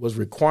was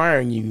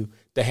requiring you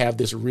to have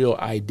this real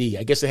ID.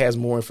 I guess it has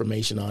more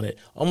information on it,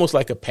 almost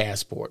like a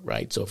passport,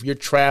 right? So if you're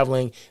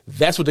traveling,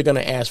 that's what they're going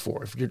to ask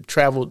for. If you're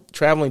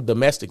traveling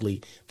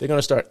domestically, they're going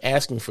to start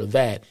asking for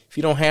that. If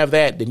you don't have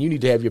that, then you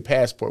need to have your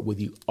passport with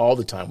you all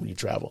the time when you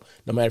travel,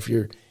 no matter if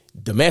you're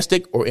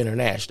domestic or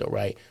international,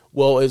 right?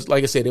 Well, it's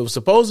like I said, it was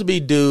supposed to be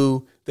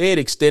due. They had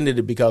extended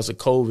it because of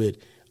COVID.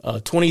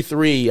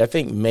 23, I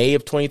think May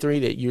of 23,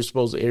 that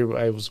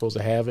everybody was supposed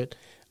to have it.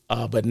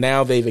 But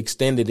now they've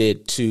extended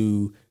it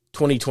to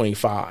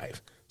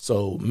 2025.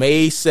 So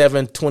May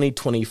 7th,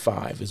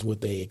 2025 is what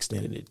they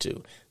extended it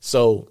to.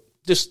 So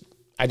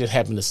I just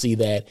happened to see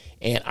that,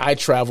 and I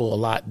travel a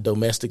lot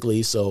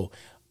domestically. So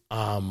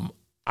I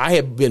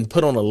had been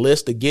put on a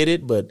list to get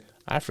it, but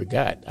I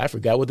forgot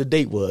what the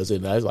date was.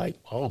 And I was like,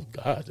 oh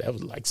God, that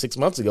was like 6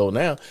 months ago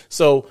now.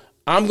 So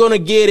I'm going to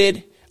get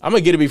it. I'm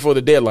going to get it before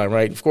the deadline,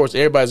 right? Of course,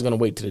 everybody's going to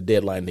wait to the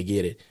deadline to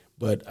get it.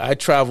 But I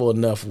travel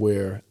enough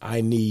where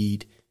I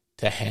need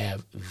to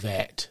have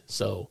that.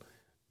 So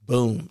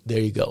boom, there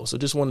you go. So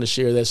just wanted to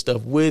share that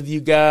stuff with you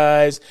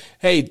guys.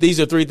 Hey, these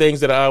are 3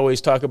 things that I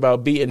always talk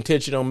about. Be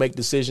intentional, make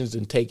decisions,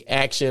 and take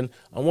action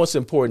on what's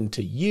important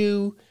to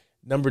you.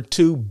 Number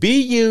 2,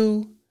 be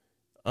you.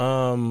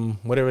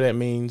 Whatever that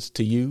means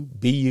to you,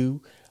 be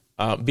you.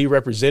 Be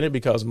represented,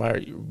 because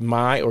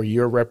my or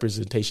your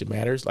representation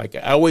matters. Like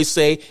I always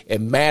say,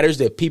 it matters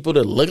that people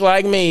that look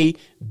like me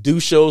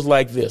do shows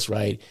like this,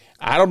 right?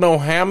 I don't know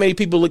how many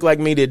people look like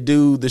me that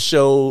do the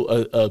show,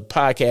 a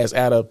podcast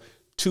out of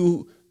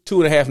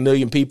 2.5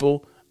 million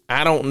people.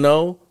 I don't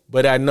know,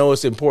 but I know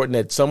it's important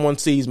that someone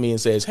sees me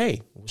and says,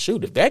 hey,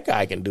 shoot, if that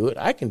guy can do it,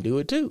 I can do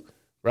it too.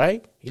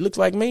 Right? He looks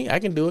like me, I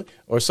can do it.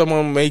 Or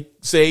someone may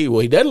say, well,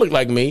 he doesn't look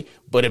like me,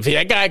 but if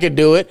that guy can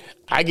do it,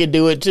 I can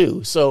do it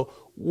too. So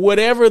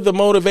whatever the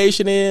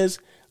motivation is,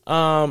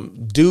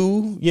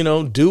 do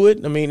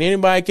it. I mean,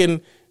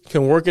 anybody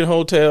can work in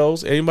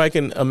hotels. Anybody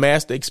can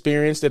amass the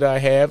experience that I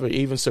have or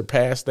even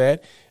surpass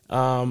that.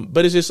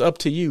 But it's just up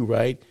to you,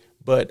 right?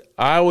 But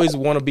I always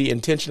want to be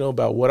intentional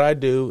about what I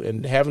do,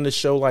 and having a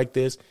show like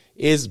this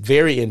is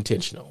very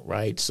intentional,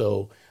 right?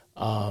 So,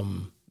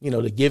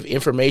 to give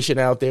information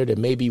out there that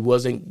maybe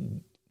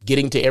wasn't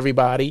getting to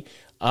everybody.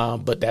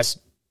 But that's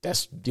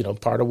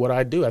part of what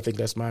I do. I think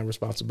that's my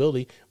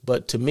responsibility.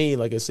 But to me,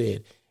 like I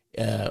said,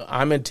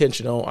 I'm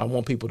intentional. I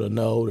want people to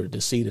know or to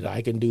see that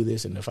I can do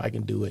this. And if I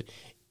can do it,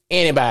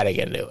 anybody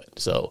can do it.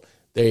 So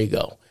there you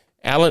go.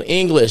 Alan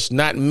English,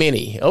 not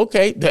many.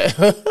 Okay.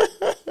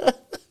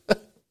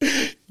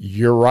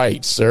 You're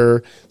right,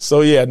 sir.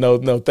 So yeah,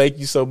 no, thank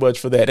you so much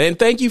for that. And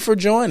thank you for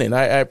joining.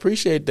 I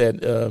appreciate that,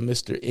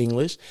 Mr.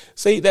 English.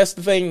 See, that's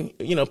the thing,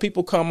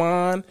 people come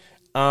on,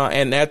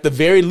 and at the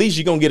very least,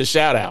 you're going to get a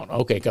shout out.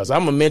 Okay. Cause I'm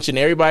going to mention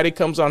everybody that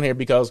comes on here,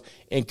 because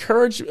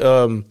encourage,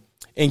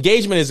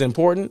 engagement is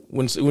important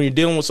when you're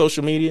dealing with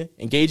social media.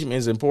 Engagement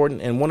is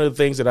important. And one of the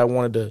things that I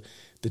wanted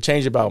to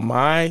change about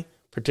my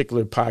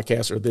particular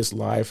podcast or this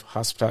live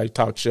hospitality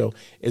talk show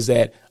is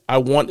that I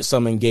want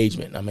some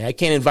engagement. I mean, I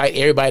can't invite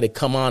everybody to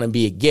come on and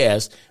be a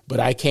guest, but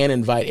I can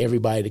invite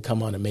everybody to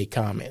come on and make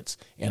comments,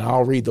 and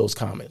I'll read those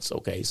comments.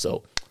 Okay,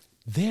 so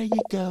there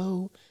you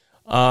go.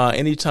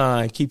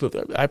 Anytime, keep up.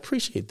 I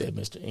appreciate that,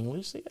 Mr.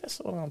 English. See, that's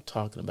what I'm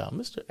talking about.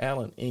 Mr.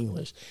 Alan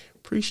English,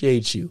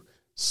 appreciate you.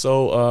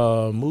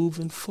 So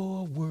moving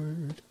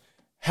forward,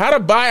 how to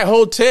buy a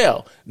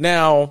hotel.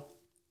 Now,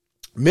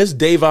 Miss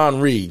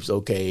Davon Reeves,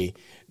 okay.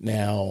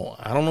 Now,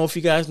 I don't know if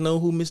you guys know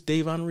who Miss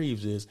Davon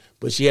Reeves is,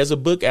 but she has a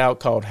book out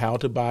called How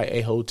to Buy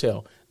a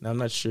Hotel. Now, I'm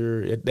not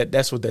sure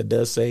that's what that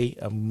does say.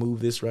 I'll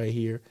move this right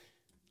here.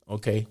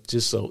 Okay,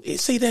 just so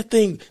see that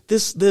thing.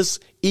 This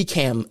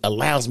Ecamm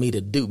allows me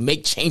to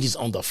make changes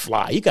on the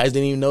fly. You guys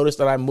didn't even notice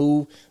that I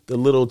moved the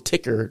little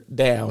ticker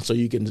down so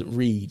you can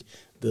read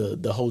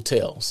the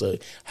hotel. So,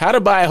 how to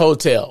buy a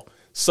hotel.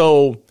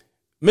 So,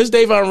 Ms.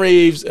 Davon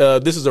Reeves,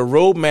 this is a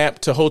roadmap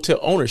to hotel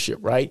ownership,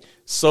 right?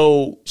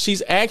 So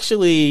she's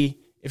actually,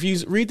 if you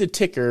read the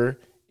ticker,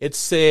 it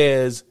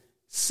says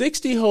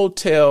 60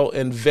 hotel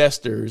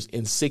investors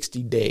in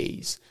 60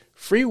 days.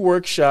 Free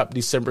workshop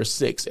December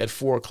 6th at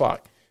 4:00.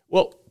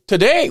 Well,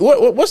 today,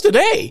 what's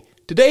today?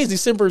 Today's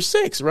December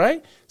 6th,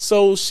 right?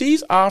 So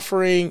she's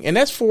offering, and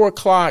that's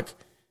 4:00.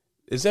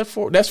 Is that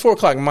that's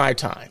 4:00 my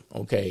time?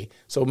 Okay.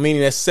 So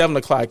meaning that's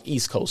 7:00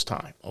 East Coast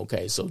time.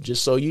 Okay. So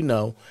just so you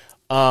know.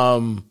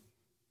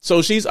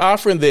 So she's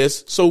offering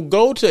this. So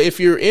go to, if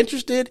you're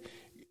interested,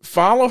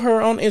 follow her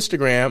on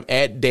Instagram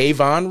at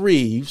Davon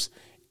Reeves,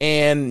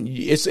 and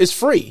it's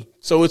free.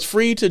 So it's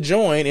free to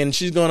join, and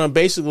she's going to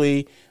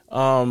basically,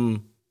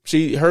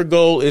 her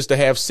goal is to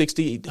have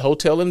 60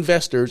 hotel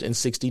investors in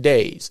 60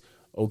 days.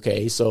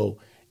 Okay. So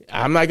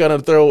I'm not going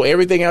to throw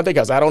everything out there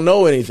because I don't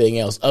know anything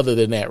else other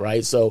than that.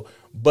 Right. So,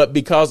 but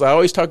because I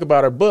always talk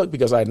about her book,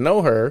 because I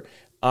know her,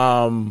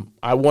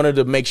 I wanted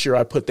to make sure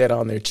I put that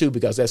on there too,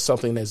 because that's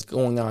something that's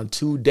going on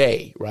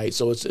today, right?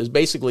 So it's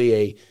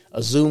basically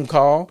a Zoom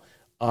call.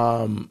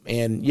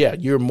 And yeah,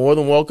 you're more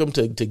than welcome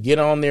to get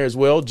on there as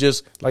well.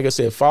 Just like I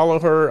said, follow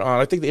her on,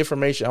 I think the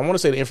information, I want to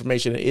say the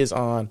information is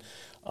on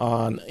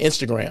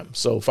Instagram.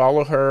 So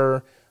follow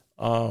her,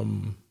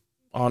 on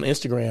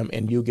Instagram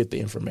and you'll get the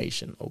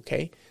information.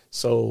 Okay.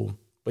 So,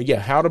 but yeah,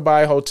 how to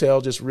buy a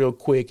hotel, just real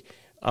quick.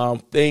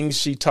 Things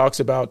she talks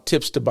about,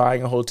 tips to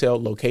buying a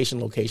hotel, location.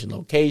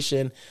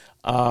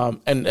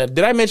 And did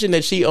I mention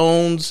that she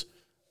owns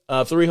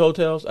 3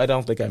 hotels? I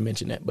don't think I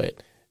mentioned that,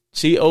 but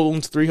she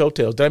owns 3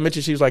 hotels. Did I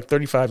mention she was like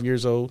 35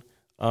 years old?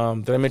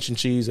 Did I mention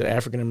she's an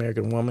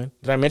African-American woman?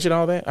 Did I mention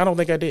all that? I don't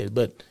think I did,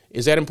 but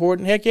is that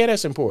important? Heck yeah,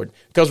 that's important,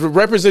 because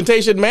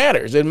representation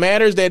matters. It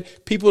matters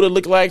that people that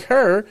look like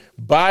her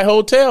buy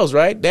hotels,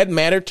 right? That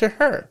mattered to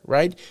her,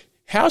 right?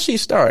 How she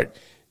started.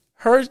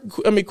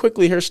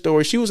 Quickly, her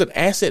story, she was an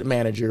asset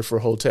manager for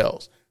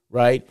hotels,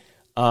 right?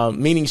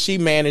 Meaning she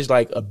managed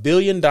like $1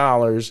 billion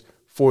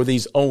for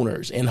these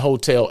owners in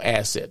hotel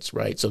assets,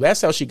 right? So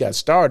that's how she got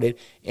started,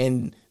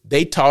 and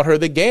they taught her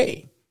the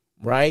game,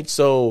 right?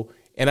 So,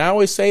 and I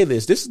always say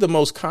this is the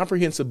most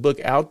comprehensive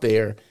book out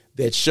there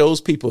that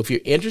shows people, if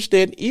you're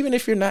interested, even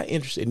if you're not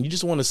interested, and you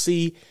just want to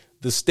see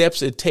the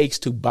steps it takes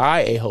to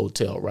buy a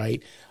hotel,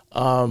 right?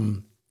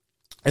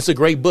 It's a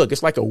great book.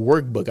 It's like a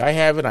workbook. I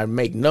have it. I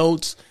make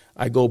notes.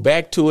 I go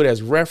back to it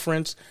as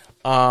reference.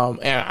 And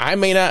I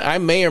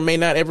may or may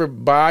not ever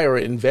buy or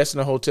invest in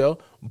a hotel,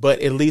 but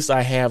at least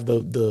I have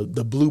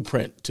the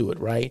blueprint to it,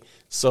 right?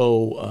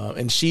 So,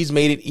 and she's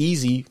made it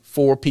easy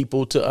for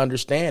people to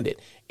understand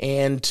it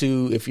and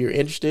to, if you're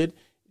interested,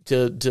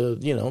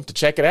 to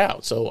check it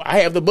out. So I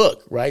have the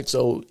book, right?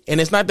 So,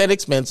 and it's not that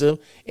expensive,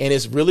 and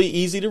it's really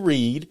easy to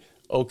read.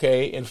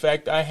 Okay. In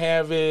fact, I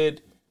have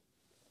it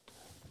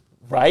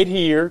right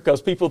here,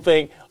 because people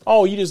think,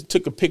 oh, you just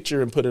took a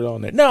picture and put it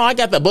on there. No, I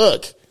got the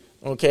book.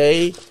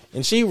 Okay.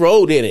 And she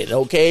wrote in it.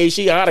 Okay.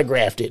 She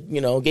autographed it,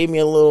 gave me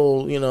a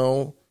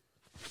little,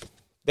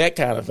 that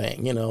kind of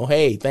thing,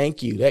 hey,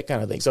 thank you, that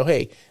kind of thing. So,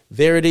 hey,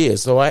 there it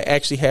is. So I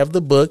actually have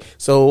the book.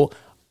 So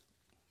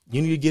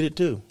you need to get it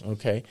too.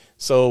 Okay.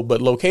 So,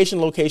 but location,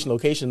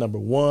 number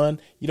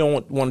 1, you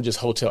don't want to just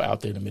hotel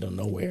out there in the middle of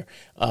nowhere.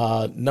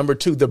 Number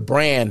 2, the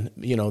brand,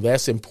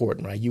 that's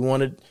important, right? You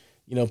want to,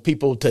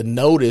 people to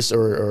notice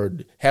or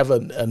have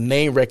a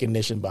name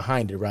recognition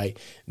behind it, right?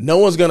 No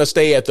one's going to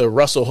stay at the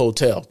Russell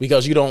Hotel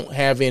because you don't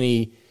have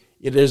any,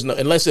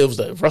 unless it was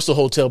the Russell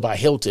Hotel by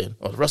Hilton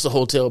or the Russell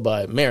Hotel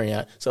by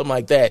Marriott, something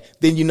like that,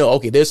 then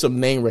okay, there's some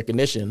name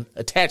recognition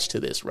attached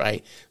to this,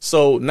 right?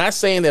 So not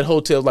saying that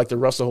hotels like the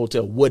Russell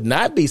Hotel would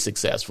not be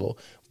successful,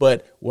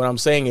 but what I'm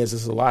saying is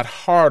it's a lot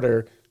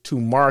harder to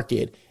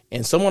market.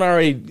 And someone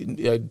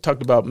already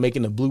talked about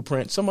making a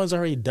blueprint. Someone's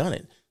already done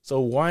it. So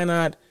why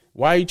not?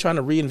 Why are you trying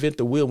to reinvent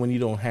the wheel when you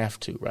don't have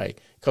to, right?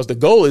 Because the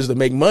goal is to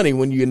make money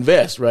when you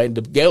invest, right?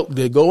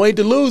 The goal ain't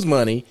to lose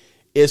money,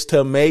 it's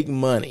to make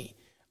money.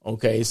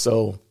 Okay,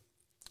 so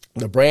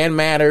the brand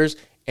matters,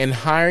 and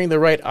hiring the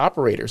right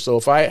operator. So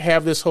if I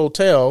have this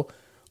hotel,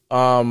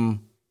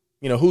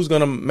 Who's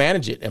going to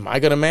manage it? Am I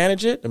going to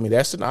manage it? I mean,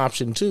 that's an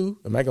option too.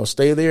 Am I going to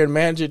stay there and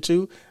manage it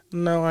too?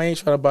 No, I ain't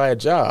trying to buy a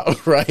job,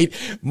 right?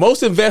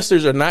 Most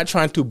investors are not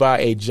trying to buy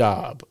a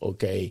job,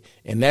 okay?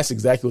 And that's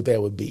exactly what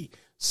that would be.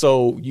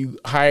 So you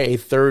hire a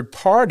third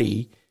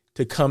party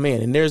to come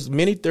in, and there's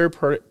many third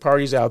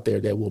parties out there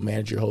that will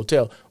manage your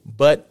hotel,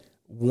 but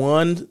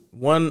one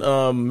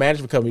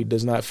management company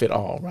does not fit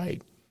all,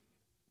 right?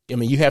 I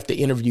mean, you have to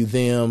interview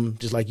them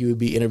just like you would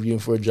be interviewing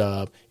for a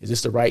job. Is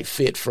this the right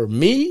fit for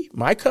me,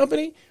 my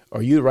company, or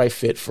are you the right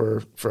fit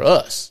for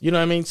us? You know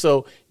what I mean?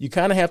 So you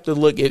kind of have to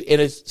look at, and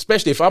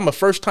especially if I'm a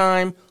first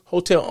time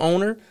hotel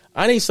owner,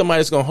 I need somebody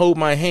that's going to hold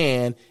my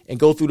hand and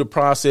go through the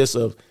process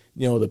of,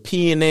 the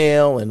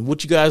P&L and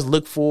what you guys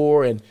look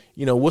for and,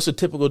 what's a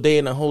typical day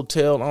in a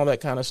hotel and all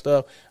that kind of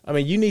stuff. I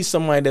mean, you need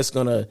somebody that's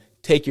going to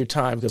take your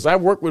time, because I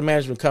work with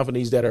management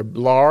companies that are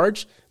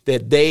large,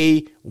 that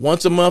they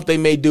once a month they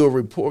may do a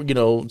report,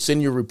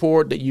 send you a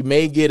report, that you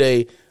may get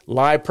a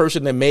live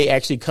person that may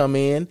actually come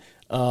in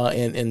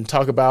and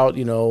talk about,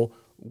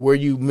 where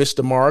you missed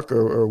the mark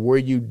or where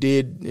you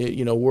did,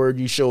 where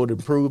you showed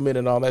improvement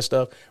and all that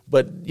stuff.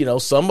 But,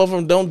 some of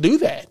them don't do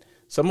that.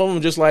 Some of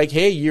them just like,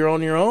 hey, you're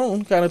on your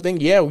own kind of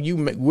thing. Yeah,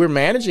 we're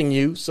managing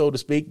you, so to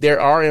speak. There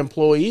are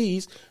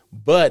employees,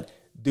 but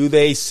do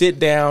they sit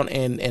down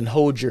and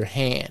hold your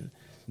hand?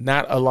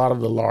 Not a lot of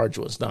the large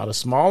ones. Now, the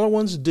smaller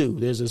ones do.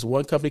 There's this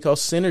one company called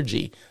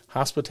Synergy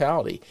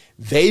Hospitality.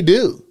 They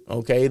do,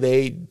 okay?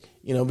 They,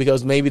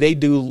 because maybe they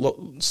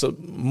do some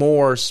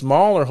more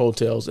smaller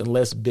hotels and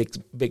less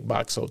big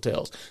box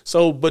hotels.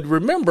 So, but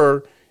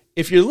remember,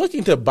 if you're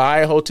looking to buy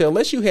a hotel,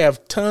 unless you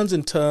have tons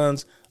and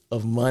tons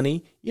of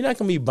money, you're not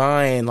going to be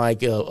buying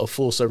like a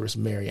full service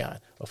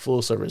Marriott, a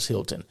full service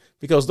Hilton,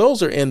 because those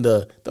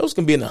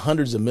can be in the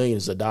hundreds of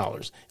millions of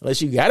dollars.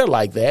 Unless you got it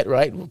like that,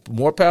 right?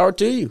 More power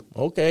to you.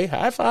 Okay,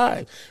 high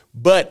five.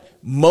 But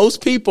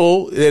most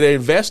people that are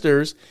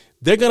investors,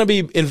 they're going to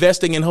be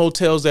investing in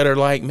hotels that are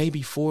like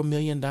maybe $4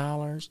 million,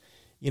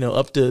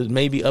 up to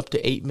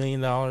 $8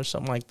 million,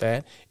 something like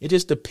that. It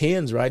just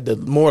depends, right? The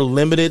more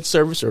limited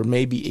service or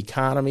maybe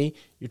economy,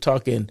 you're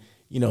talking,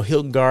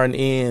 Hilton Garden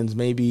Inns,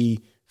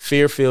 maybe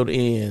Fairfield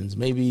Inns,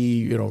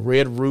 maybe,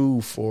 Red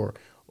Roof or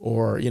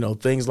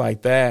things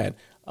like that.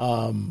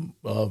 Motel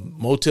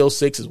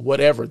 6s,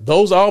 whatever.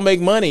 Those all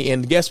make money.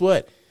 And guess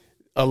what?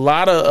 A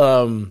lot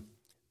of,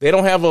 they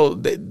don't have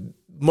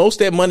most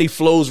of that money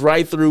flows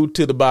right through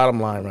to the bottom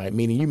line, right?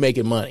 Meaning you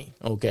making money.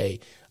 Okay.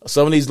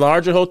 Some of these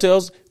larger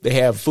hotels, they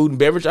have food and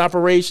beverage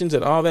operations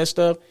and all that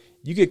stuff.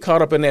 You get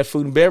caught up in that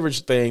food and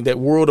beverage thing, that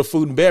world of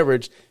food and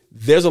beverage.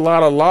 There's a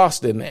lot of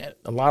loss in that,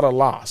 a lot of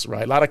loss,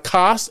 right? A lot of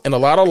cost and a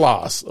lot of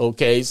loss.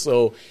 Okay.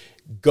 So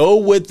go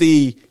with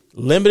the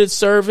limited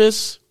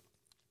service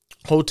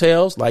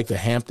hotels like the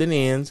Hampton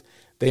Inns.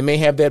 They may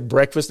have that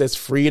breakfast that's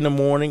free in the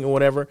morning or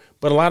whatever,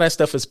 but a lot of that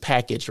stuff is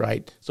packaged,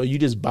 right? So you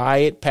just buy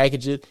it,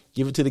 package it,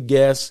 give it to the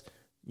guests.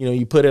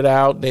 You put it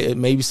out.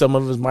 Maybe some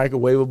of it is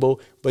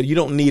microwavable, but you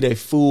don't need a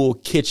full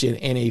kitchen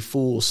and a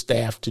full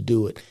staff to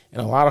do it.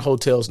 And a lot of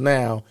hotels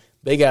now,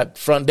 they got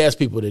front desk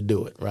people to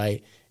do it,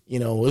 right?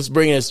 Let's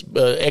bring this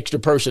extra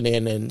person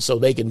in, and so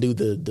they can do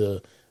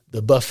the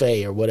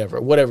buffet or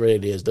whatever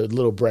it is, the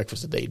little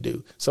breakfast that they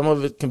do. Some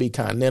of it can be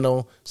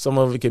continental. Some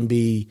of it can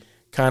be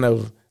kind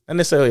of not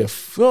necessarily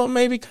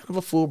maybe kind of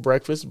a full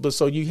breakfast. But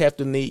so you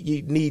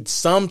need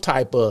some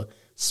type of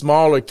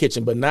smaller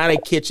kitchen, but not a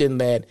kitchen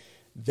that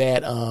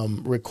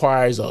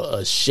requires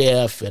a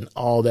chef and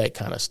all that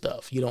kind of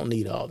stuff. You don't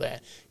need all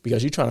that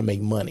because you're trying to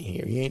make money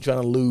here. You ain't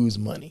trying to lose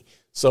money.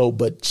 So,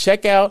 but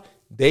check out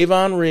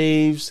Davon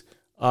Reeves.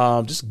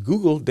 Just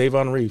Google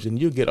Davon Reeves and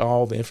you'll get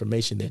all the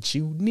information that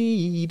you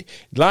need.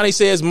 Lonnie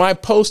says, my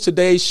post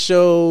today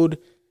showed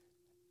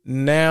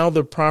now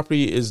the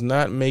property is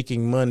not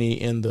making money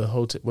in the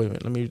hotel. Wait a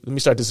minute. Let me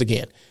start this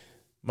again.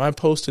 My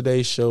post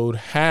today showed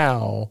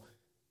how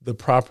the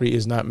property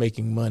is not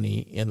making money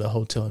in the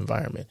hotel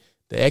environment.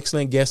 The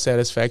excellent guest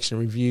satisfaction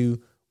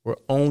review were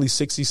only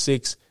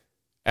 66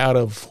 out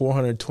of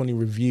 420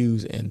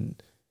 reviews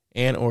and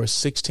or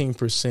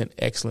 16%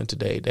 excellent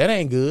today. That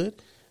ain't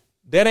good.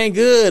 That ain't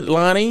good,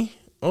 Lonnie.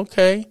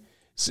 Okay.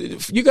 So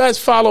you guys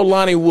follow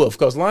Lonnie Wolf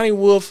because Lonnie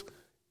Wolf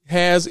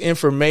has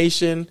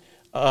information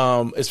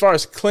as far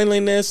as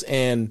cleanliness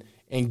and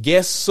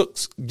guest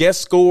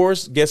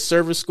scores, guest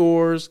service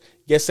scores,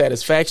 guest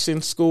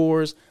satisfaction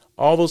scores,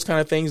 all those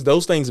kind of things.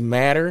 Those things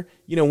matter.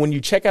 When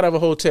you check out of a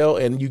hotel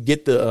and you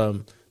get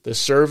the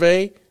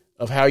survey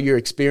of how your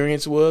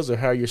experience was or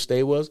how your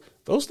stay was,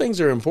 those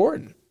things are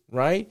important,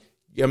 right?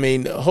 I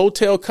mean,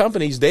 hotel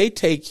companies, they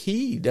take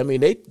heed. I mean,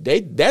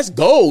 they that's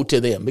gold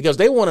to them because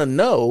they want to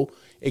know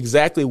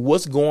exactly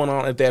what's going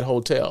on at that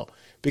hotel,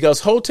 because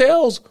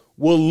hotels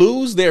will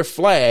lose their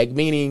flag,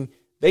 meaning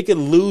they could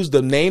lose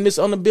the name that's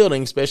on the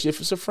building, especially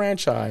if it's a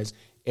franchise,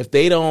 if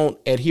they don't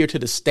adhere to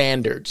the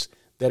standards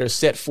that are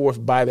set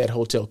forth by that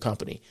hotel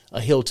company,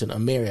 a Hilton, a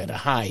Marriott, a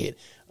Hyatt,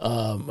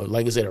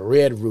 like I said, a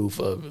Red Roof,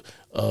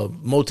 a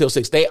Motel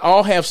 6. They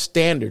all have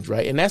standards,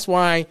 right? And that's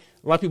why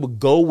a lot of people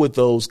go with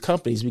those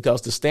companies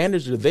because the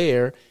standards are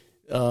there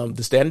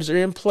The standards are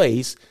in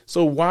place.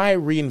 So why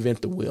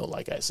reinvent the wheel?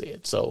 Like I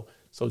said, so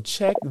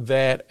check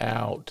that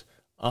out.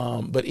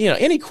 But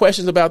any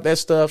questions about that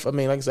stuff? I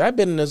mean, like I said, I've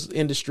been in this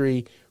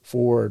industry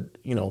for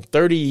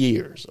 30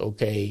 years.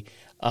 Okay.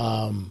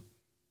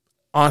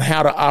 On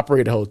how to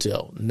operate a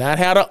hotel, not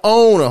how to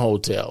own a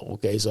hotel.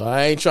 Okay. So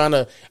I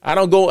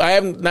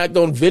am not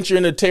going to venture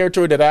into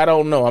territory that I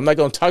don't know. I'm not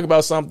going to talk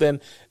about something,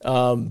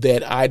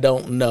 that I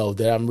don't know,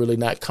 that I'm really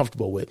not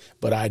comfortable with.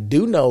 But I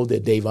do know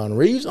that Davon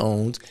Reeves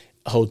owns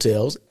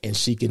hotels, and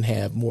she can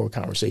have more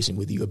conversation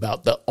with you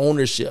about the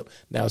ownership.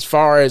 Now, as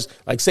far as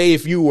like, say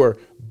if you were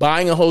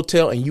buying a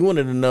hotel and you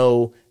wanted to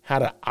know how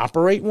to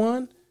operate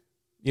one,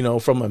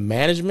 from a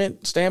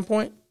management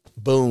standpoint,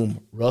 boom,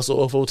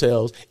 Russell of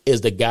Hotels is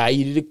the guy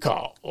you need to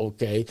call.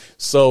 Okay.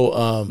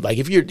 So, like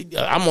if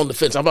I'm on the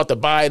fence, I'm about to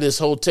buy this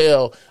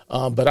hotel,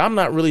 but I'm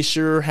not really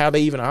sure how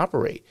they even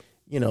operate,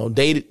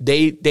 day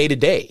to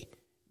day,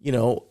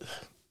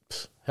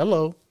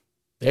 hello,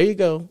 there you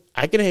go.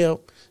 I can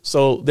help.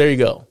 So there you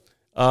go.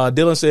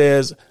 Dylan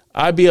says,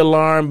 I'd be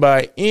alarmed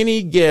by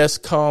any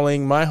guest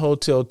calling my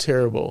hotel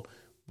terrible,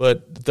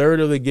 but a third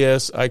of the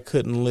guests, I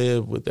couldn't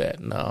live with that.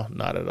 No,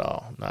 not at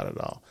all. Not at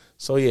all.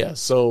 So yeah.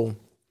 So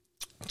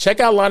check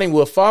out Lonnie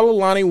Wolf. Follow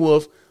Lonnie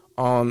Wolf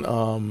on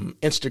on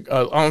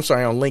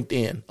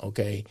LinkedIn.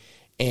 Okay.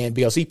 And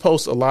because he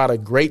posts a lot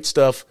of great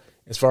stuff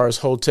as far as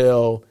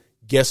hotel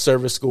guest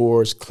service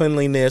scores,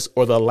 cleanliness,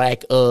 or the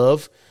lack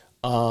of.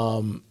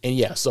 And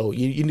yeah, so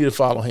you need to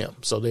follow him.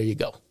 So there you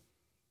go.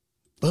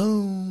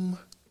 Boom.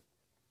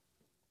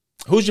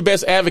 Who's your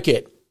best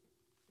advocate?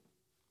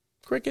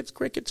 Crickets.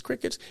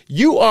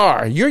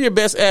 You're your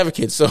best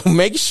advocate. So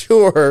make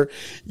sure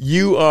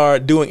you are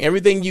doing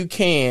everything you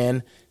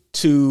can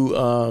to,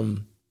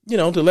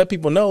 to let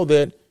people know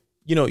that,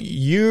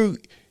 you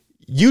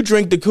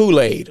drink the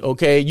Kool-Aid.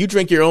 Okay. You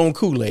drink your own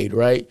Kool-Aid,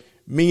 right?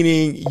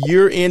 Meaning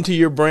you're into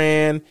your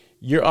brand.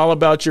 You're all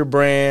about your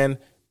brand.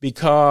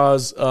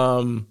 Because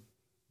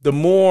the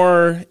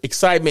more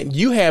excitement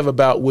you have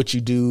about what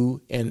you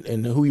do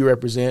and who you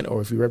represent,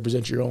 or if you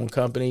represent your own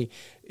company,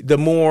 the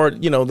more,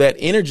 that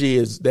energy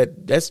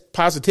that's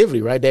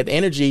positivity, right? That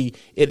energy,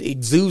 it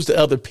exudes to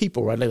other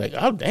people, right? They're like,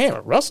 oh,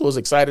 damn, Russell is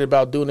excited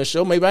about doing this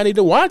show. Maybe I need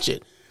to watch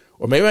it.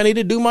 Or maybe I need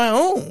to do my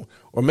own.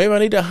 Or maybe I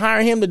need to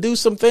hire him to do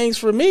some things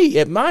for me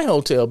at my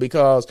hotel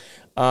because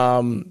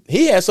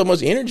he has so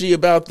much energy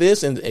about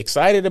this and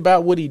excited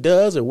about what he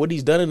does or what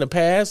he's done in the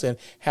past and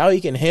how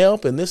he can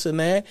help and this and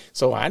that.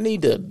 So I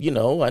need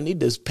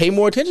to pay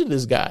more attention to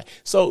this guy.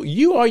 So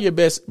you are your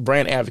best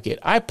brand advocate.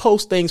 I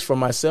post things for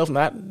myself,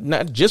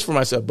 not just for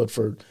myself, but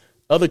for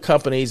other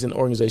companies and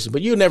organizations.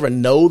 But you'll never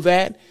know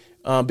that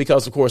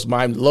because, of course,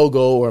 my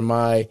logo or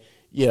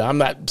I'm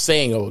not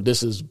saying, oh,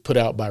 this is put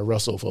out by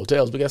Russell of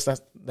Hotels, because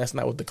that's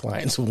not what the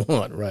clients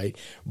want, right?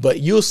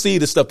 But you'll see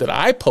the stuff that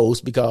I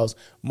post because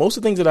most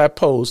of the things that I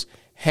post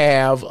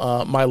have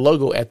my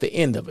logo at the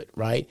end of it,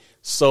 right?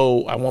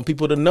 So I want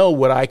people to know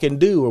what I can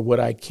do or what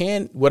I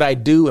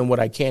do and what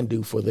I can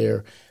do for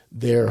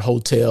their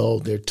hotel,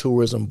 their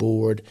tourism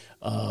board,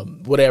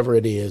 whatever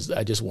it is.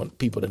 I just want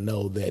people to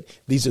know that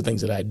these are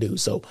things that I do.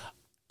 So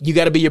you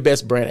got to be your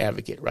best brand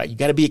advocate, right? You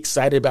got to be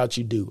excited about what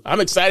you do. I'm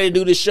excited to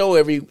do this show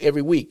every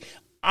week.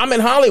 I'm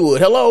in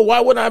Hollywood. Hello, why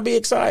wouldn't I be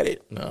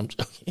excited? No, I'm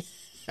joking.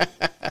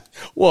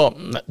 Well,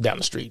 down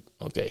the street.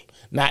 Okay.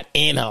 Not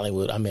in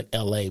Hollywood. I'm in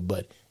LA,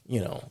 but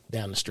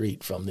down the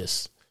street from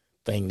this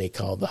thing they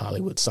call the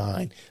Hollywood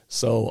sign.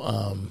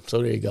 So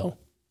there you go.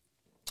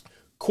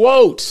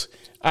 Quote.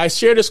 I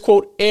share this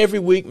quote every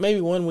week. Maybe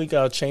one week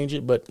I'll change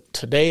it, but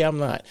today I'm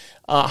not.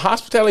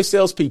 Hospitality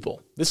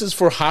salespeople. This is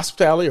for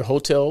hospitality or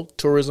hotel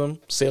tourism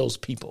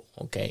salespeople.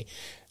 Okay.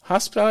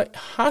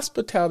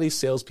 Hospitality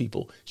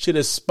salespeople should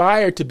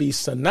aspire to be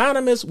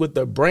synonymous with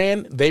the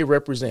brand they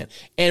represent.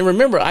 And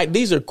remember,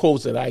 these are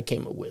quotes that I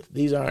came up with.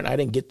 I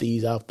didn't get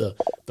these off the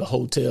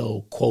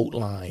hotel quote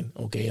line.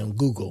 Okay. On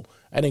Google.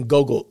 I didn't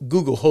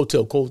Google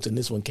hotel quotes and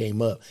this one came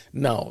up.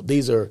 No,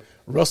 these are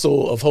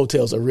Russell of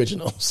Hotels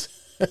originals.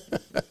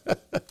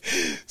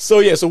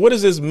 So what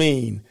does this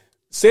mean?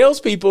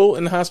 Salespeople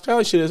in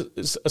hospitality should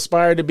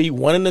aspire to be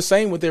one and the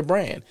same with their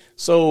brand.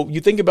 So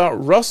you think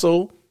about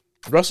Russell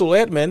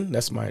Edmond,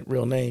 that's my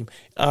real name.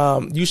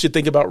 You should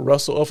think about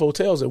Russell of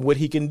Hotels and what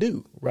he can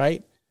do,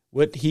 right?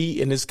 What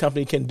he and his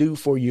company can do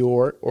for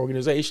your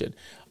organization.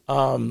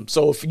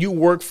 So if you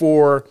work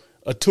for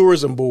a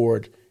tourism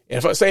board,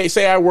 and if I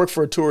say I work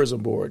for a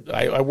tourism board,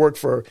 I work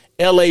for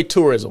LA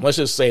Tourism. Let's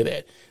just say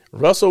that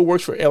Russell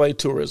works for LA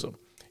Tourism.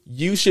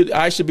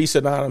 I should be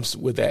synonymous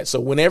with that. So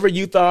whenever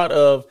you thought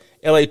of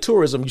LA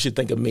Tourism, you should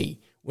think of me.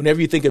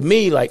 Whenever you think of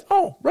me, like,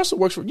 oh, Russell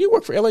work for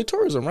LA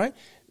Tourism, right?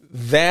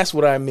 That's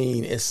what I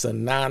mean is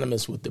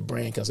synonymous with the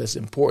brand because that's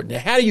important. Now,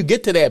 how do you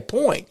get to that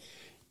point?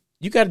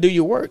 You got to do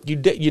your work. You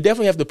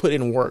definitely have to put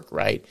in work,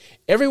 right?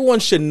 Everyone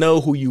should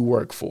know who you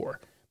work for.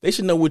 They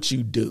should know what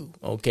you do,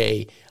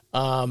 okay?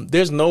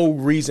 There's no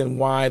reason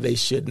why they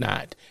should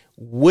not.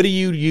 What do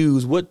you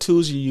use? What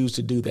tools you use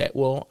to do that?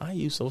 Well, I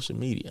use social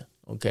media.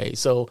 Okay,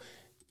 so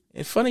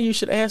it's funny you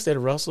should ask that,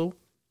 Russell.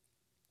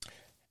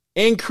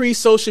 Increase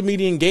social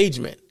media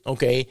engagement.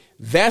 Okay.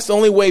 That's the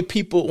only way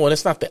people, well,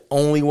 it's not the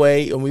only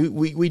way. And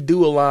we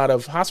do a lot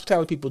of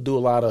hospitality people we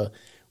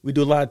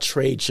do a lot of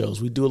trade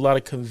shows. We do a lot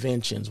of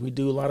conventions. We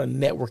do a lot of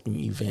networking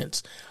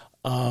events.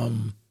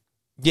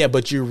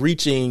 But you're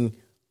reaching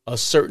a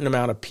certain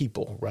amount of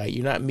people, right?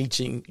 You're not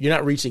reaching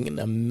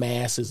the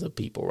masses of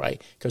people,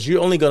 right? Because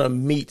you're only going to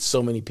meet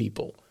so many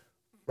people,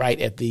 right?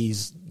 At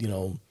these,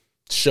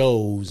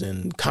 shows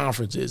and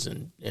conferences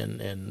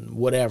and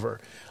whatever,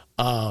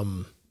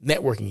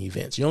 networking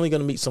events. You're only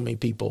going to meet so many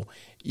people.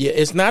 Yeah,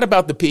 it's not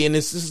about the people. And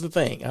this is the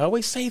thing. I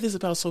always say this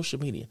about social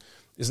media.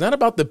 It's not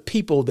about the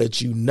people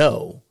that you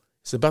know.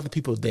 It's about the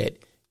people that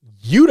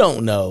you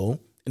don't know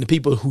and the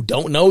people who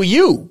don't know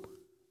you.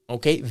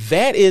 Okay,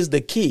 that is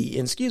the key.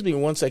 And excuse me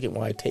 1 second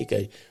while I take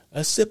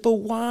a sip of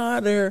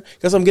water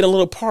because I'm getting a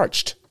little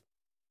parched.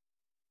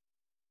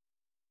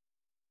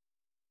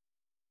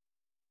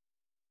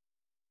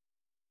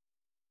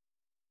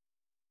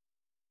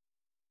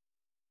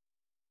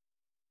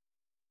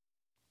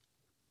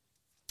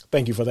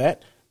 Thank you for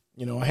that.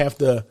 I have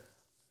to,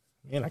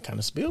 I kind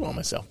of spilled on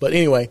myself. But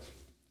anyway,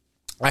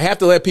 I have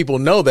to let people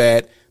know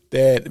that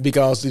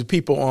because the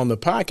people on the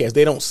podcast,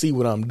 they don't see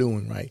what I'm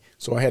doing, right?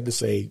 So I had to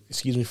say,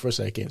 excuse me for a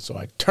second. So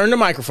I turned the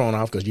microphone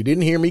off because you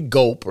didn't hear me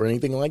gulp or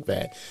anything like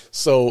that.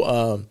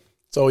 So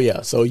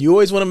you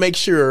always want to make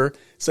sure,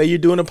 say you're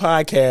doing a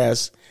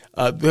podcast,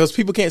 because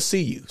people can't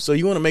see you. So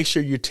you want to make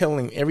sure you're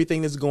telling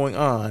everything that's going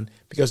on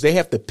because they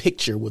have to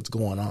picture what's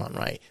going on,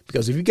 right?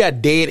 Because if you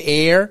got dead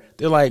air,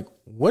 they're like,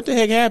 what the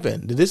heck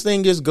happened? Did this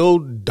thing just go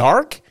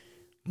dark?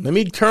 Let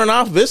me turn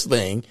off this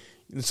thing.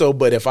 So,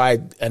 but if I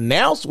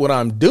announce what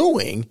I'm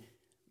doing,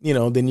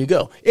 then you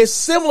go. It's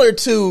similar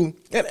to,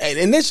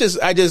 and this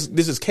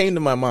just came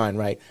to my mind,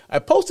 right? I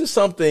posted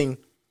something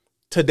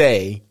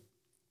today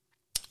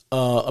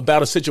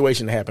about a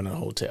situation that happened in a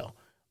hotel.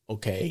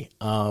 Okay.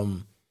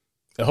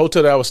 The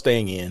hotel that I was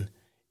staying in.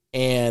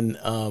 And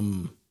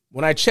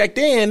when I checked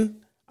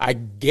in, I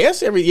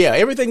guess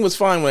everything was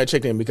fine when I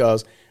checked in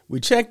because we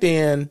checked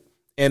in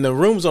and the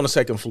room's on the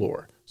second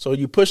floor. So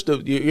you're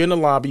in the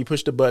lobby, you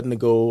push the button to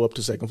go up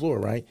to second floor,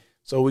 right?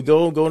 So we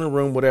go in the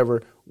room,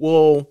 whatever.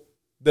 Well,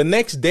 the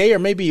next day, or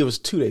maybe it was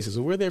 2 days,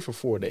 so we're there for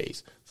 4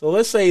 days. So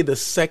let's say the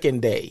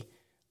second day,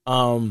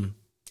 in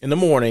the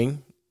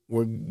morning,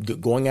 we're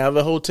going out of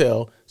the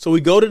hotel. So we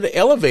go to the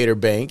elevator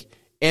bank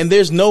and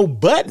there's no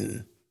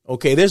button.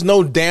 Okay, there's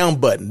no down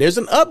button. There's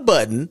an up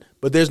button,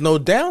 but there's no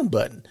down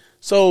button.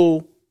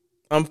 So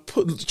I'm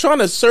trying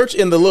to search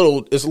in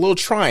it's a little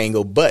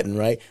triangle button,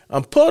 right?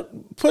 I'm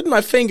putting my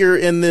finger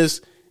in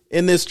this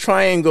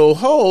triangle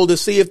hole to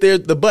see if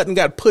the button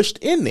got pushed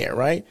in there,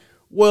 right?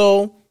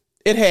 Well,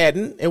 it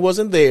hadn't. It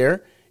wasn't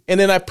there. And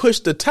then I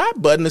pushed the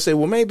top button to say,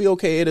 well, maybe,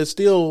 okay,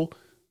 the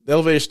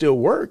elevator still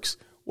works.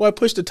 Well, I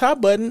pushed the top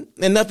button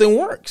and nothing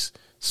works.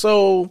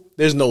 So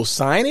there's no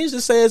signage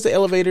that says the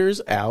elevator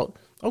is out.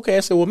 Okay, I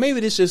said, well, maybe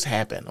this just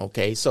happened.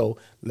 Okay, so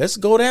let's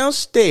go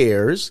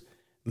downstairs.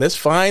 Let's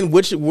find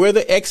where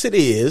the exit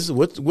is,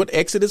 what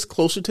exit is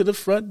closer to the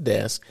front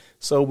desk.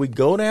 So we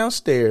go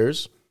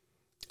downstairs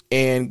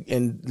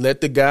and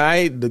let the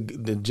guy, the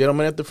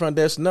gentleman at the front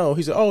desk know.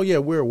 He said, oh, yeah,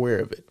 we're aware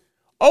of it.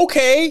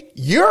 Okay,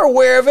 you're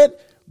aware of it,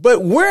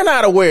 but we're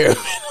not aware of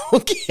it.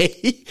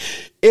 Okay,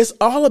 it's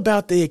all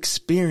about the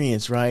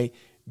experience, right?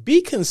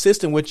 Be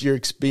consistent with your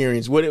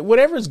experience.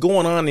 Whatever's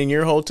going on in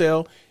your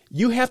hotel,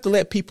 you have to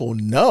let people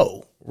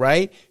know,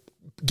 right?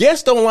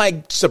 Guests don't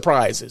like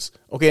surprises.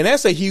 Okay. And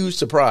that's a huge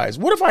surprise.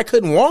 What if I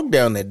couldn't walk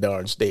down that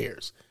darn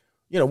stairs?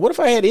 What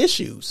if I had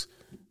issues?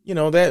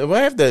 That I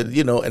have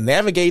to,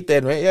 navigate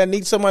that. I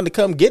need someone to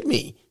come get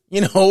me.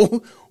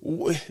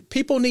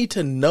 People need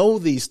to know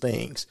these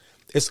things.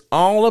 It's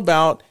all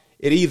about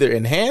it either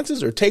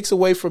enhances or takes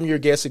away from your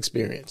guest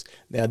experience.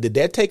 Now, did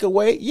that take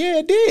away? Yeah,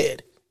 it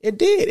did. It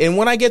did. And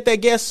when I get that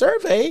guest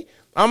survey,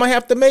 I'm going to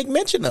have to make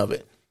mention of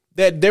it,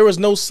 that there was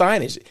no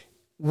signage.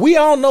 We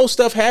all know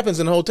stuff happens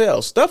in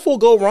hotels. Stuff will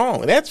go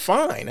wrong. That's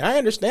fine. I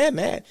understand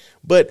that.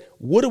 But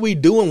what are we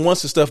doing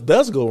once the stuff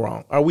does go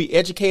wrong? Are we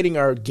educating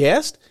our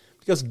guests?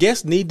 Because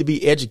guests need to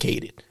be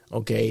educated.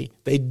 Okay.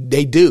 They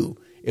do.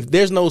 If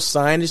there's no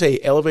signage, say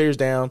elevators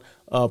down,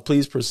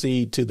 please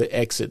proceed to the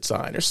exit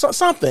sign or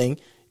something,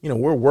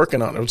 we're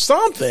working on it or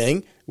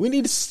something. We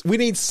need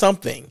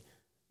something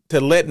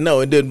to let know.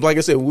 And then, like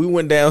I said, we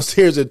went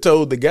downstairs and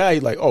told the guy,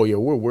 he's like, oh yeah,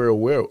 we're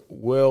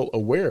well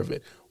aware of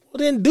it. Well,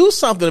 then do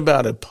something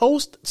about it.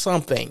 Post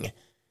something.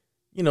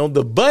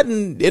 The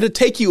button, it'll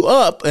take you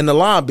up in the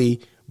lobby,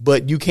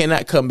 but you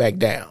cannot come back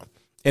down.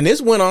 And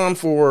this went on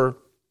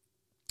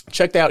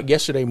checked out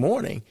yesterday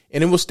morning,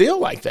 and it was still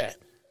like that.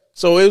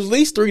 So it was at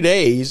least 3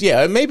 days.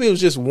 Yeah, maybe it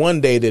was just one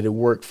day that it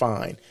worked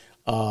fine.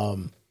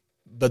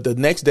 But the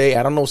next day,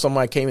 I don't know,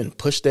 somebody came and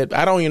pushed that.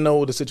 I don't even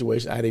know the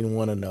situation. I didn't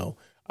want to know.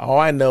 All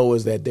I know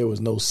is that there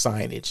was no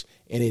signage,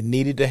 and it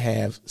needed to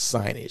have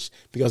signage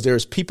because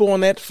there's people on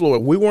that floor.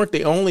 We weren't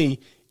the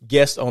only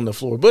guest on the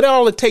floor, but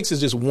all it takes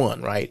is just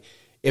one, right?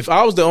 If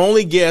I was the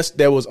only guest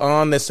that was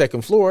on the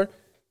second floor,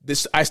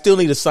 I still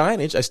need a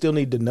signage. I still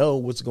need to know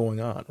what's going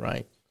on,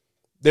 right?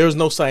 There was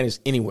no signage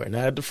anywhere.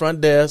 Not at the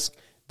front desk.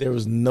 There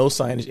was no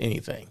signage,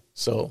 anything.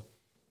 So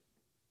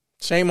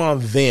shame on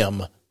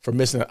them for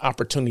missing an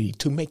opportunity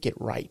to make it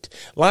right.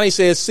 Lonnie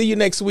says, see you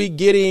next week,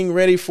 getting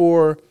ready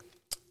for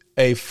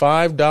a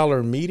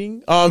 $5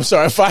 meeting. Oh, I'm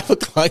sorry, 5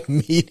 o'clock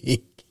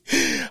meeting.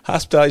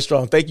 Hospitality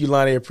Strong. Thank you,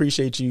 Lonnie. I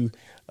appreciate you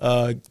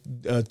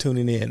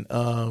tuning in.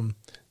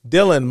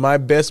 Dylan, my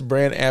best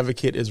brand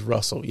advocate is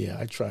Russell. Yeah,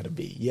 I try to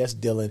be. Yes,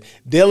 Dylan.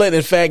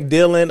 In fact,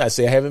 Dylan,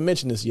 I haven't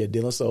mentioned this yet,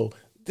 Dylan. So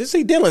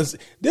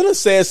Dylan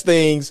says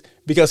things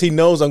because he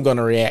knows I'm going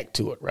to react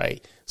to it,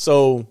 right?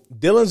 So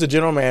Dylan's the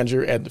general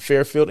manager at the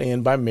Fairfield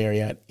Inn by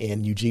Marriott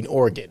in Eugene,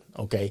 Oregon.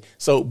 Okay.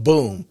 So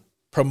boom,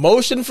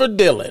 promotion for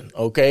Dylan.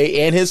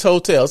 Okay. And his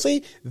hotel.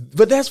 See,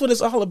 but that's what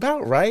it's all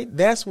about, right?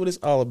 That's what it's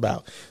all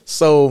about.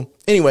 So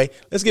anyway,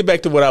 let's get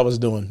back to what I was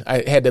doing.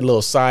 I had that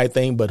little side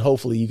thing, but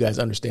hopefully you guys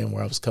understand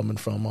where I was coming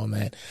from on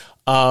that.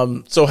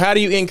 So how do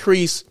you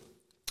increase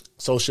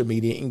social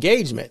media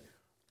engagement?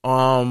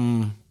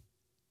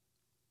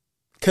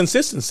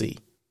 Consistency.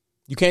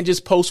 You can't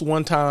just post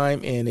one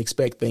time and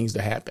expect things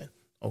to happen.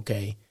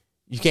 Okay.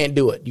 You can't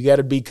do it. You got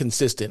to be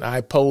consistent.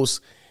 I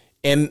post,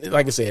 and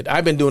like I said,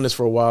 I've been doing this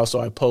for a while. So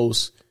I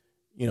post,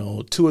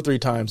 2 or 3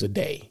 times a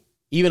day,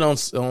 even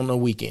on the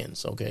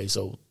weekends. Okay.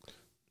 So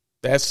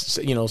that's,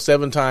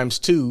 7 times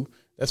 2,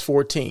 that's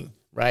 14,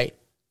 right?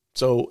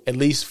 So at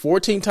least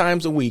 14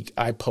 times a week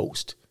I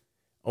post.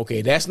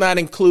 Okay. That's not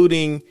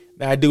including,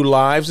 now I do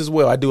lives as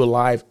well. I do a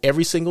live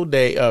every single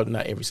day.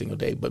 Not every single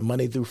day, but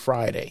Monday through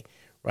Friday.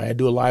 Right. I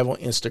do a live on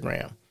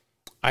Instagram.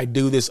 I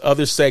do this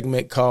other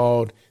segment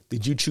called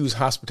Did You Choose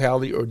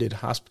Hospitality or Did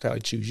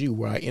Hospitality Choose You?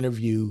 Where I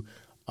interview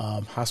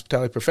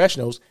hospitality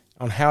professionals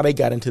on how they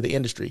got into the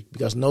industry,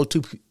 because no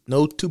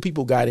two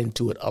people got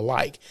into it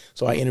alike.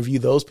 So I interview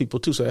those people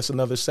too. So that's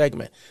another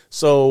segment.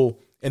 So,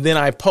 and then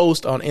I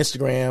post on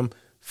Instagram,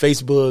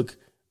 Facebook,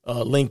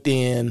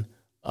 LinkedIn,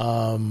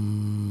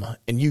 and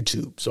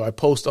YouTube. So I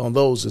post on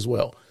those as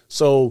well.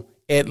 So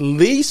at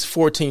least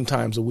 14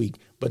 times a week.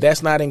 But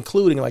that's not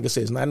including, like I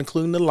said, it's not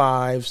including the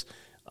lives.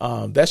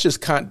 That's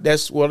just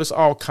it's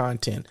all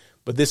content.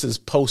 But this is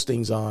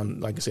postings on,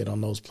 like I said,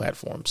 on those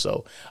platforms.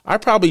 So I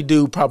probably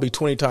do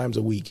 20 times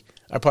a week.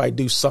 I probably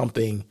do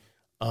something,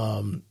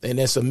 and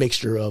that's a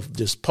mixture of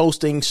just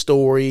posting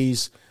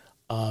stories,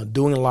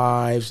 doing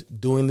lives,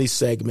 doing these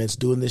segments,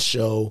 doing this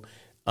show.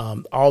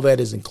 All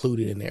that is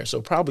included in there.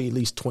 So probably at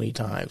least 20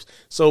 times.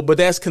 So, but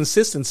that's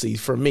consistency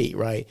for me,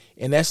 right?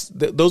 And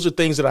those are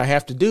things that I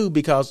have to do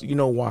because, you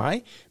know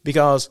why?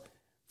 Because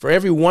for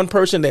every one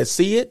person that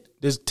see it,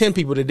 there's 10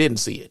 people that didn't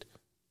see it.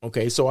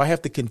 Okay. So I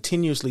have to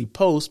continuously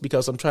post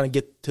because I'm trying to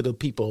get to the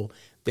people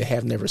that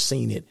have never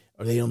seen it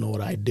or they don't know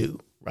what I do.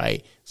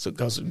 Right. So,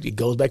 because it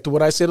goes back to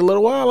what I said a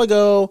little while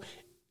ago,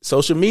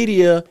 social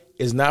media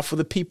is not for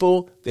the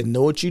people that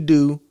know what you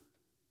do.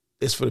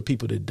 It's for the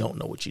people that don't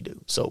know what you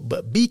do. So,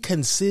 but be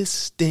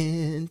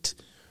consistent.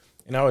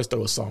 And I always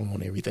throw a song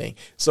on everything.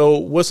 So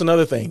what's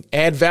another thing?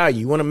 Add value.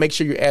 You want to make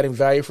sure you're adding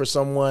value for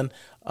someone.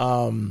 You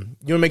want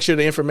to make sure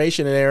the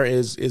information in there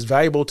is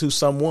valuable to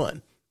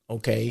someone.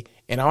 Okay.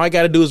 And all I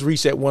got to do is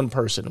reach that one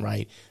person,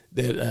 right?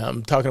 That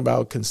I'm talking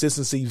about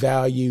consistency,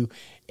 value,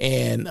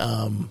 and,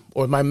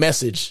 or my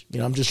message,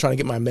 I'm just trying to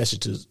get my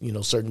message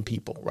to, certain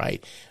people,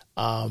 right?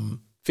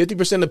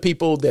 50% of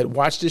people that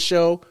watch this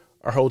show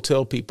are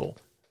hotel people.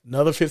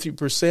 Another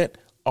 50%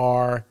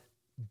 are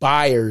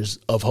buyers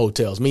of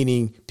hotels,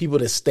 meaning people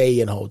that stay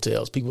in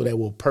hotels, people that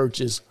will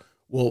purchase,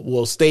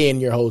 will stay in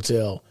your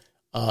hotel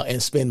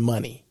and spend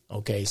money.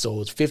 Okay,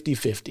 so it's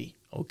 50-50.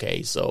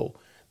 Okay, so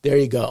there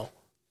you go.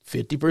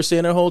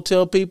 50% are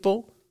hotel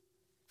people,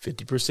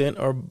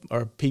 50%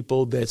 are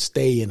people that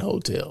stay in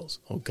hotels.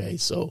 Okay,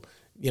 so,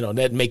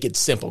 that make it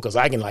simple because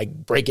I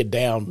can break it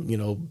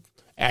down,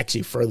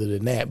 actually further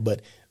than that.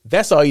 But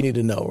that's all you need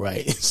to know,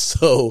 right?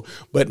 So,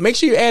 but make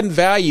sure you're adding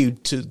value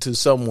to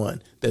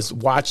someone that's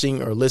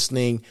watching or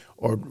listening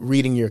or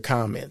reading your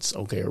comments,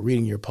 okay, or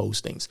reading your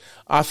postings.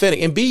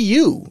 Authentic, and be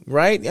you,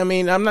 right? I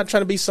mean, I'm not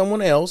trying to be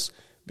someone else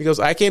because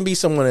I can't be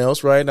someone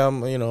else, right?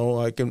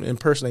 I can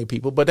impersonate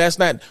people, but that's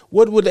not,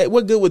 what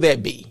good would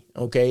that be?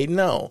 Okay,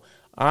 no,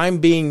 I'm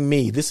being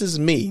me. This is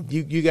me.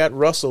 You got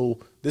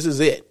Russell. This is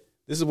it.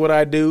 This is what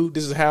I do.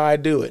 This is how I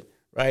do it.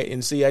 Right.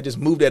 And see, I just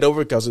moved that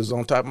over because it was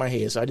on top of my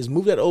head. So I just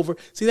moved that over.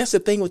 See, that's the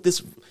thing with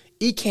this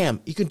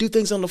Ecamm. You can do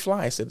things on the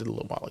fly. I said it a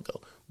little while ago,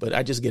 but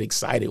I just get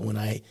excited when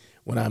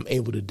I'm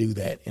able to do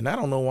that. And I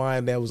don't know why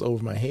that was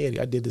over my head.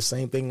 I did the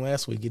same thing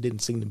last week. It didn't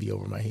seem to be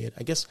over my head.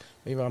 I guess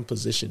maybe I'm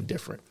positioned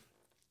different.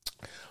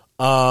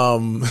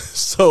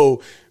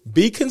 So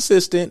be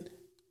consistent,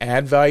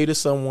 add value to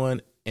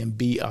someone, and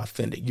be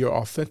authentic. Your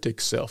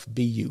authentic self,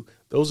 be you.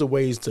 Those are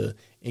ways to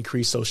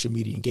increase social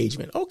media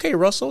engagement. Okay,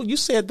 Russell, you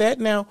said that.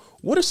 Now,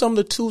 what are some of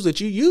the tools that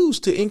you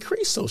use to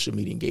increase social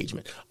media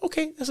engagement?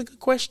 Okay, that's a good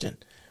question.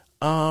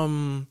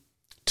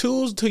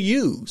 Tools to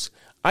use.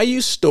 I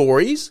use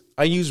stories.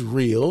 I use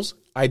reels.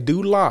 I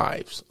do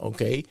lives,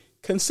 okay,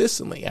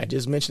 consistently. I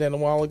just mentioned that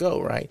a while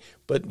ago, right?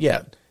 But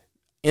yeah,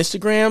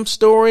 Instagram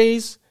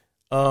stories,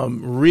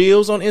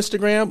 Reels on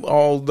Instagram,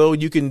 although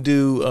you can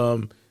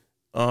do,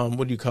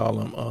 what do you call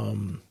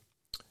them?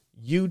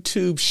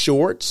 YouTube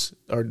shorts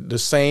are the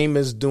same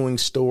as doing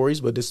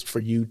stories, but it's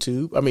for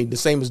YouTube. I mean, the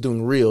same as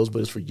doing reels, but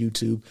it's for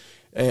YouTube.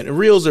 And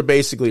reels are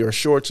basically, or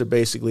shorts are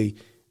basically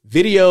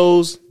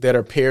videos that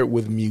are paired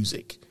with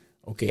music.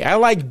 Okay. I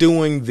like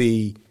doing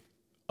the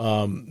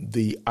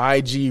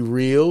IG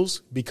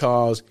reels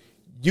because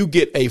you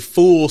get a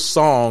full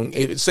song.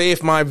 Say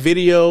if my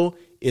video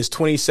is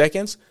 20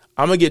 seconds,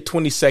 I'm going to get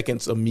 20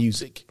 seconds of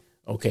music.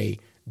 Okay.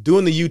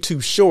 Doing the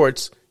YouTube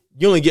shorts,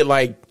 you only get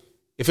like,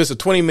 if it's a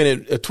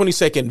 20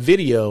 second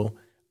video,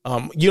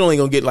 you're only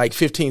going to get like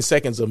 15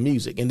 seconds of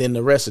music and then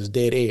the rest is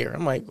dead air.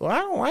 I'm like, well, I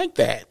don't like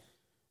that.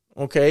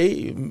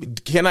 Okay.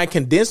 Can I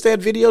condense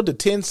that video to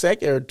 10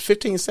 seconds or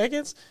 15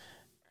 seconds?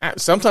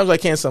 Sometimes I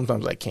can,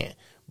 sometimes I can't.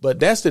 But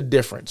that's the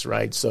difference,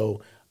 right?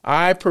 So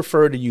I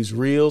prefer to use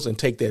reels and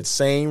take that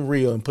same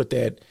reel and put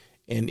that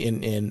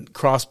in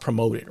cross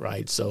promote it,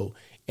 right? So,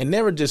 and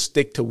never just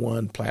stick to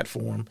one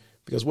platform.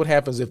 Because what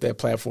happens if that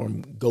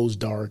platform goes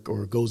dark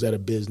or goes out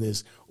of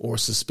business or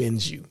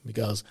suspends you?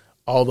 Because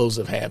all those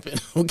have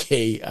happened.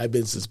 Okay, I've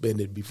been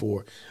suspended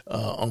before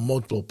on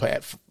multiple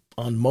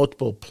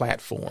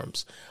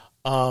platforms.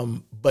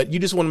 But you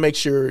just want to make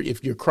sure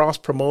if you're cross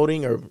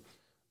promoting or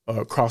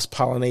cross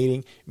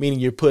pollinating, meaning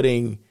you're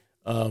putting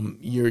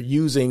you're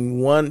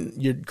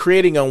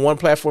creating on one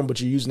platform,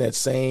 but you're using that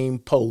same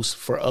post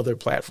for other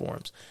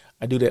platforms.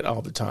 I do that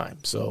all the time.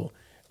 So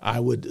I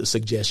would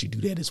suggest you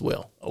do that as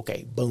well.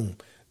 Okay, boom.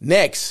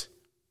 Next,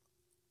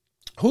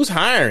 who's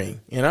hiring?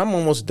 And I'm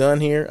almost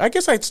done here. I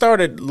guess I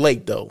started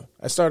late, though.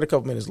 I started a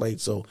couple minutes late,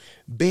 so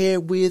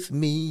bear with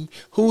me.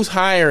 Who's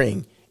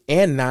hiring?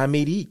 And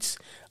Naamid Eats.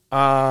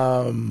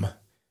 The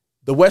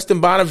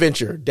Westin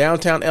Bonaventure,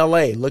 downtown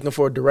L.A., looking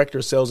for a director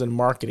of sales and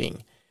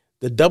marketing.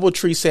 The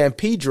Doubletree San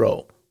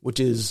Pedro, which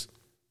is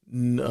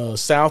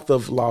south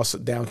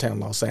of downtown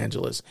Los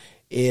Angeles,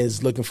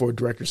 is looking for a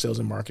director of sales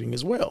and marketing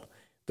as well.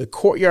 The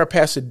Courtyard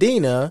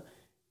Pasadena,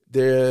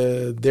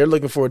 they're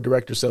looking for a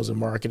director of sales and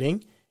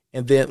marketing.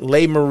 And then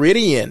Le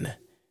Meridian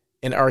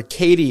in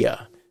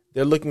Arcadia,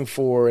 they're looking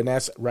for, and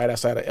that's right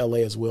outside of LA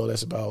as well.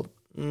 That's about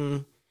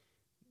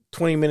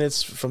 20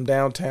 minutes from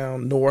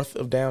downtown, north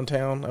of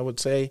downtown, I would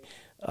say.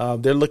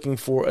 They're looking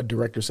for a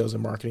director of sales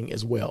and marketing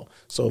as well.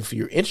 So if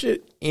you're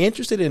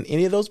interested in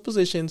any of those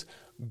positions,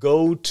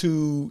 go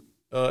to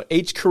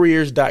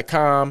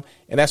hcareers.com,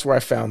 and that's where I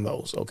found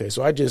those. Okay,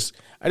 so I just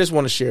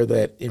want to share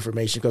that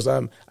information because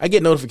I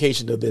get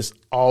notifications of this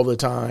all the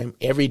time.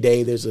 Every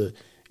day there's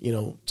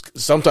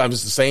sometimes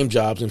it's the same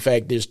jobs. In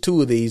fact, there's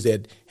two of these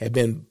that have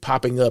been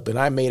popping up, and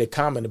I made a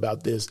comment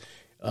about this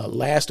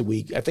last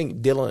week. I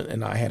think Dylan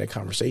and I had a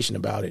conversation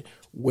about it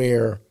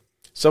where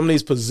some of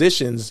these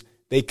positions,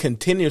 they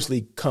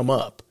continuously come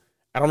up.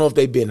 I don't know if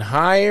they've been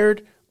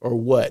hired or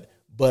what,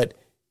 but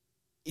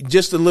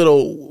just a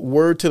little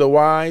word to the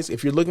wise,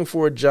 if you're looking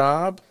for a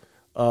job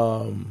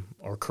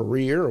or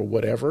career or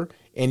whatever,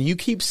 and you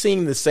keep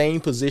seeing the same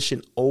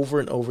position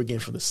over and over again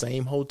for the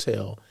same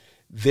hotel,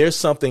 there's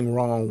something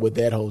wrong with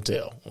that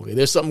hotel. Okay,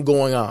 there's something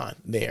going on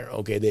there,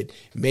 okay, that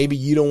maybe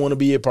you don't want to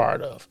be a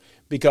part of.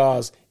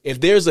 Because if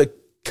there's a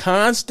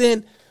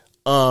constant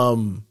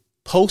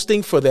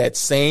posting for that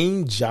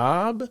same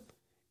job,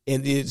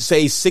 and it,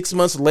 say 6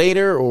 months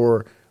later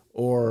or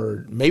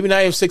maybe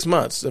not even 6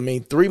 months. I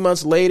mean, 3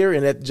 months later,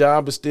 and that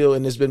job is still,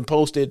 and it's been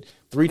posted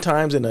 3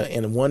 times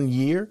in 1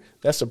 year.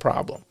 That's a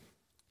problem.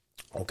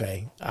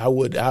 Okay.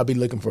 I'll be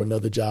looking for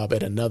another job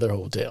at another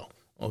hotel.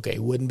 Okay.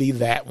 It wouldn't be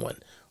that one.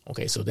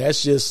 Okay. So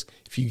that's just,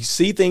 if you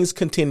see things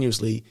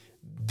continuously,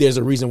 there's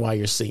a reason why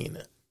you're seeing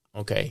it.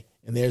 Okay.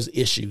 And there's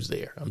issues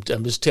there.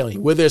 I'm just telling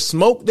you, where there's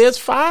smoke, there's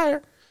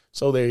fire.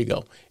 So there you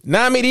go.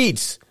 Naamid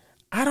Eats.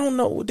 I don't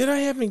know. Did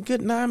I have any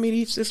good Naamid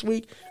Eats this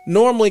week?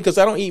 Normally, because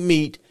I don't eat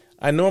meat,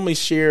 I normally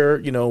share,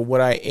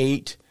 what I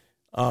ate.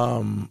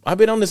 I've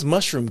been on this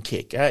mushroom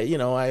kick.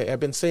 I've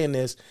been saying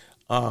this,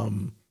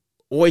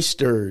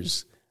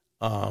 oysters,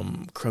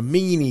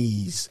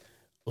 creminis,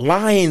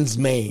 lion's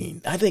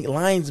mane. I think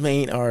lion's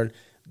mane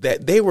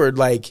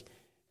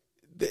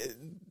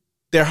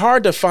they're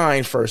hard to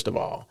find, first of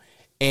all.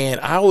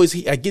 And I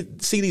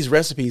see these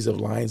recipes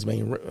of lion's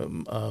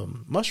mane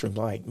mushrooms.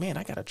 I'm like, man,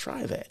 I got to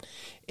try that.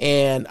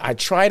 And I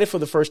tried it for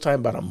the first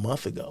time about a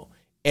month ago.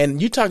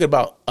 And you talk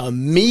about a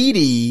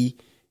meaty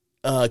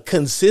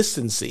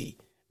consistency.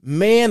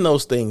 Man,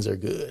 those things are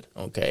good.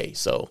 Okay,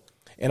 so,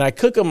 and I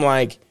cook them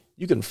like,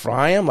 you can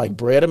fry them, like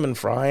bread them and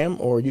fry them,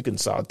 or you can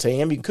saute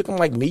them. You can cook them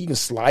like meat. You can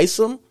slice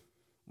them,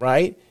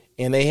 right?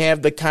 And they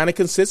have the kind of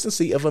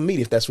consistency of a meat,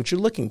 if that's what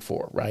you're looking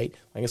for, right?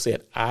 Like I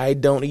said, I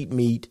don't eat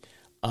meat.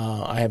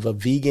 I have a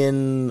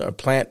vegan or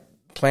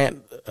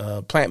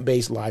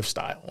plant-based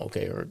lifestyle,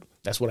 okay, or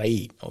that's what I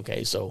eat,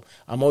 okay? So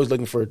I'm always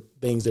looking for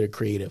things that are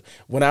creative.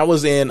 When I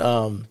was in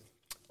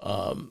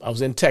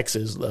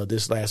Texas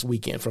this last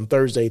weekend, from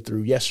Thursday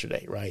through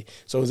yesterday, right?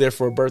 So I was there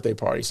for a birthday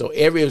party. So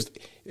it was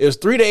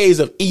 3 days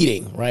of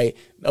eating, right?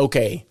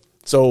 Okay,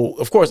 So,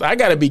 of course, I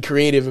got to be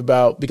creative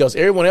because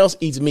everyone else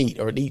eats meat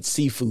or eats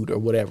seafood or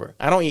whatever.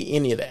 I don't eat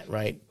any of that,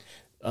 right?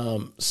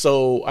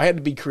 So I had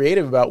to be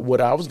creative about what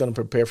I was going to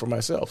prepare for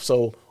myself.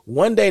 So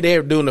one day they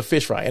were doing the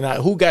fish fry, and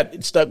who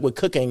got stuck with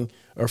cooking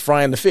or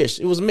frying the fish?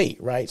 It was me,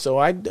 right? So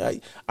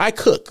I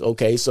cook,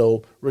 okay?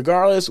 So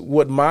regardless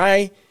what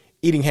my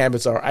eating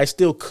habits are, I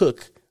still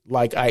cook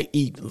like I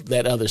eat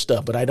that other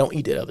stuff, but I don't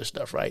eat that other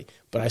stuff, right?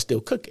 But I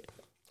still cook it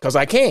because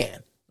I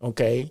can,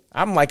 okay?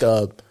 I'm like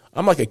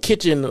a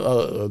kitchen,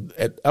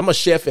 I'm a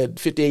chef at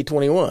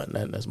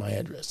 5821. That's my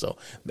address. So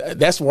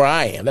that's where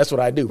I am. That's what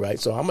I do, right?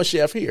 So I'm a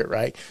chef here,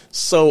 right?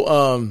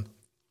 So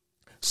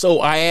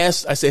I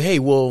said, hey,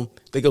 well,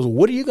 they goes,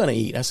 what are you going to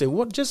eat? I said,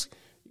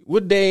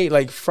 what day,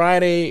 like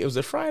Friday, was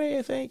it Friday,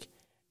 I think?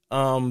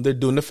 They're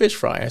doing the fish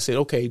fry. I said,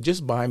 okay,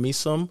 just buy me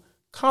some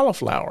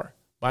cauliflower.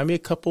 Buy me a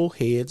couple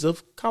heads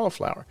of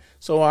cauliflower.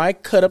 So I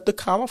cut up the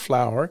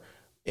cauliflower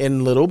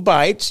in little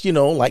bites,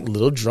 like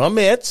little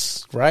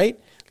drumettes, right?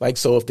 Like,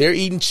 so if they're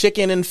eating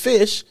chicken and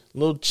fish,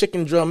 little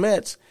chicken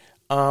drumettes,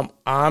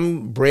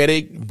 I'm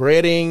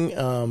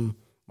breading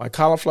my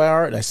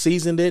cauliflower, and I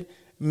seasoned it.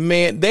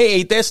 Man, they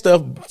ate that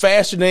stuff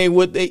faster than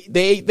they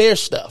ate their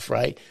stuff,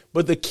 right?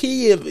 But the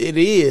key of it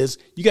is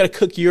you got to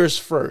cook yours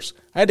first.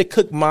 I had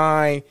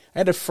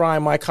to fry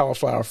my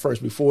cauliflower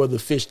first before the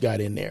fish got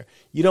in there.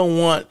 You don't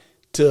want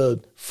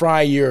to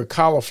fry your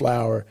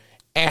cauliflower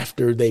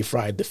after they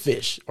fried the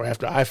fish or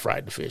after I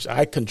fried the fish.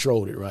 I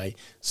controlled it, right?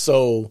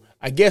 So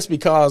I guess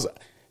because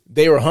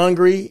they were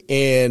hungry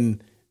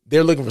and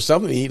they're looking for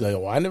something to eat, like,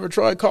 well, I never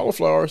tried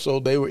cauliflower, so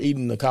they were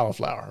eating the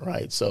cauliflower,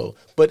 right? So,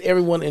 but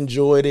everyone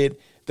enjoyed it.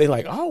 They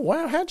like, oh,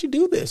 wow, how'd you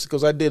do this?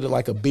 Because I did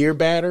like a beer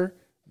batter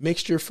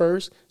mixture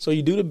first. So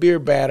you do the beer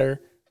batter,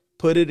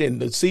 put it in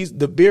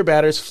the beer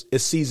batter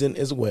is seasoned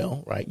as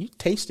well, right? You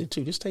taste it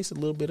too. Just taste a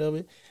little bit of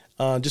it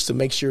just to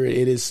make sure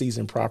it is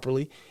seasoned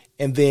properly.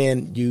 And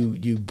then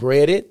you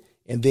bread it,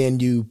 and then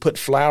you put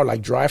flour,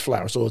 like dry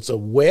flour. So it's a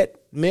wet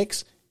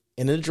mix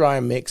and a dry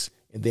mix,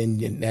 and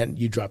then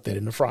you drop that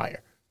in the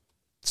fryer.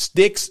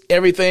 Sticks,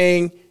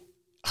 everything,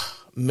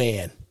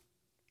 man,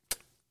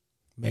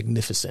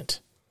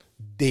 magnificent,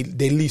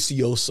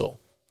 delicioso.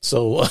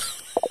 So,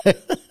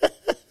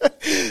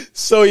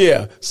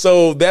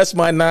 so that's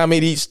my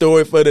non-meat eat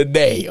story for the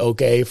day,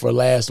 okay, for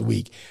last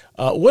week.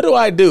 What do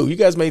I do? You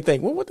guys may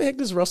think, well, what the heck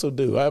does Russell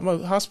do? I'm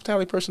a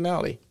hospitality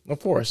personality. Of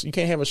course, you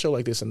can't have a show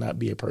like this and not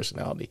be a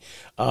personality.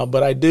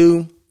 But I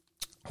do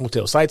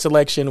hotel site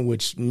selection,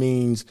 which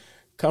means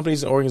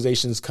companies and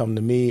organizations come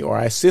to me, or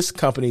I assist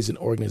companies and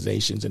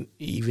organizations and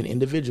even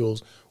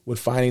individuals with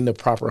finding the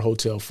proper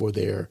hotel for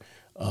their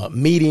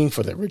meeting,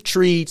 for their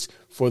retreats,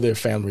 for their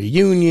family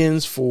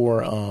reunions,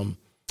 for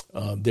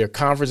their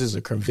conferences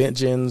or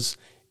conventions,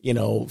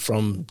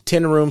 from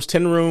 10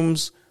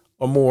 rooms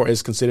or more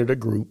is considered a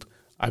group.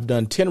 I've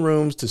done 10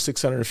 rooms to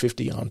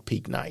 650 on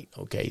peak night.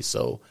 Okay.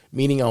 So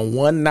meaning on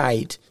one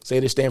night, say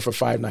they're staying for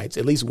 5 nights,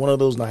 at least one of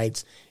those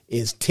nights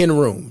is 10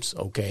 rooms.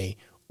 Okay.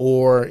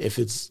 Or if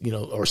it's,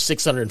 or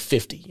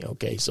 650.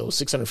 Okay. So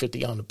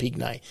 650 on the peak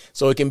night.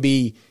 So it can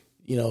be,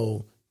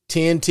 10,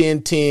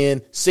 10,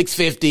 10,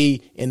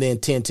 650, and then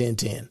 10, 10,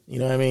 10. You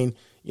know what I mean?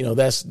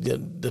 That's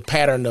the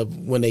pattern of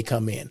when they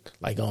come in.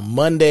 Like on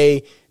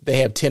Monday, they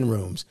have 10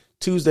 rooms.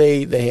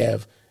 Tuesday, they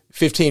have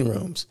 15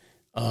 rooms.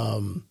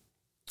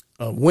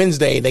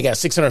 Wednesday, they got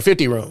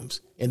 650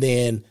 rooms. And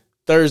then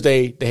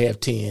Thursday, they have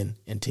 10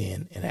 and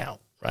 10 and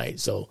out, right?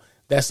 So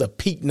that's a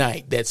peak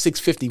night. That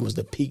 650 was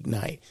the peak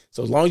night.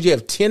 So as long as you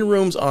have 10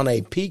 rooms on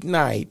a peak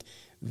night,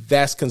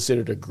 that's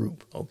considered a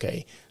group,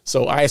 okay?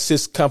 So I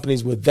assist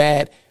companies with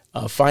that,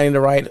 finding the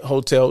right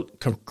hotel,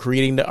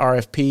 creating the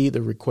RFP,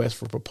 the request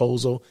for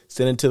proposal,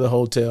 sending it to the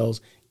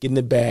hotels, getting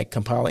it back,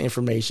 compiling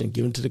information,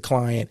 giving it to the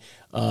client,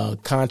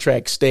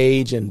 contract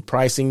stage and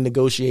pricing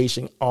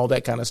negotiation, all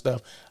that kind of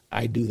stuff.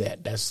 I do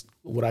that. That's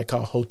what I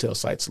call hotel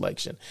site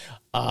selection.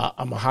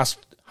 I'm a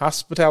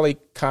hospitality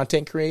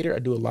content creator. I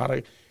do a lot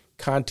of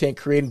content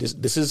creating.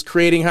 This is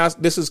creating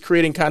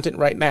content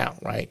right now,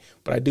 right?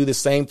 But I do the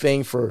same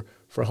thing for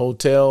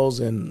hotels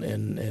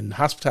and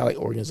hospitality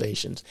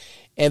organizations.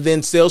 And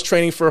then sales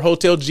training for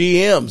hotel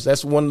GMs.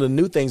 That's one of the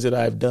new things that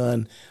I've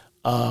done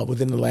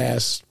within the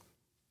last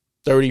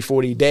 30,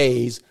 40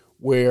 days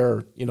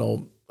where,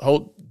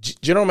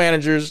 general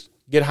managers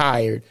get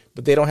hired,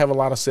 but they don't have a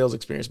lot of sales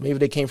experience. Maybe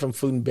they came from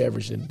food and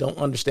beverage and don't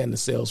understand the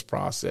sales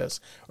process.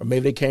 Or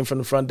maybe they came from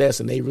the front desk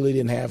and they really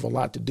didn't have a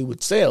lot to do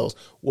with sales.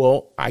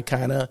 Well, I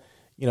kind of,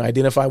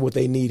 identify what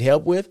they need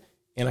help with,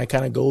 and I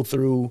kind of go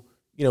through,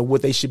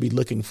 what they should be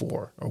looking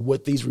for, or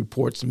what these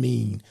reports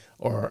mean,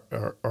 or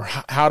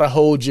how to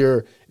hold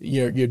your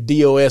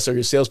DOS or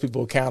your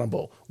salespeople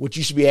accountable, what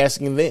you should be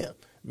asking them.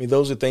 I mean,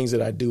 those are things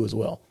that I do as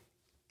well.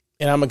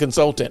 And I'm a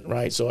consultant,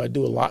 right? So I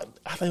do a lot,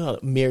 I think a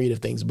myriad of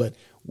things, but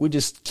we'll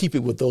just keep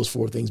it with those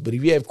 4 things. But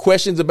if you have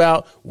questions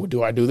about, well,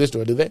 do I do this?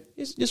 Do I do that?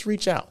 Just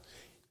reach out.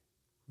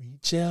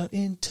 Reach out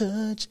in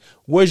touch.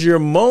 Was your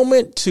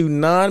moment to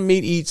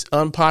non-meat eats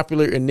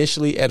unpopular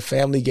initially at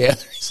family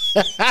gatherings?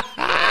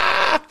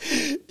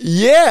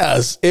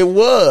 Yes, it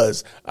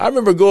was. I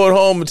remember going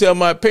home and telling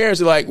my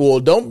parents, like, well,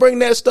 don't bring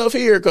that stuff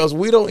here because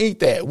we don't eat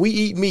that. We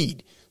eat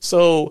meat.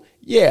 So,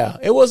 yeah,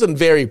 it wasn't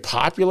very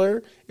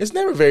popular. It's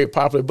never very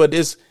popular, but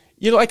it's,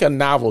 like a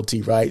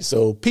novelty, right?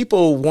 So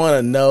people want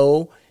to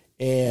know,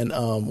 and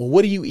well,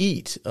 what do you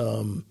eat?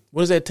 What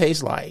does that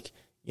taste like?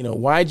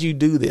 Why'd you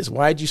do this?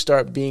 Why'd you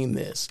start being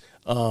this?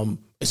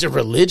 Is it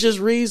religious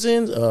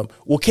reasons?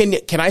 Well,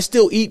 can I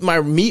still eat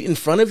my meat in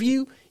front of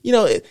you?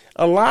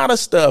 A lot of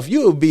stuff.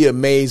 You will be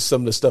amazed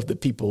some of the stuff that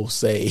people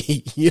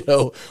say.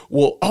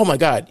 Well, oh my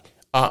God,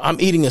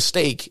 I'm eating a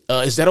steak.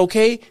 Is that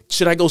okay?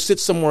 Should I go sit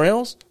somewhere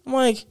else? I'm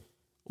like,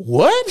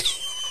 what?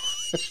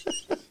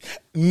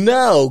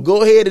 No,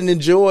 go ahead and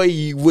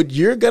enjoy what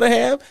you're going to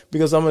have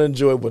because I'm going to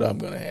enjoy what I'm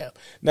going to have.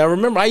 Now,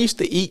 remember, I used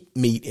to eat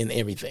meat and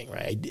everything,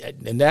 right?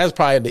 And that's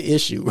probably the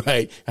issue,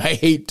 right? I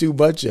ate too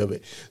much of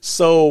it.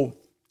 So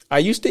I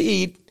used to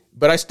eat,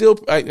 but I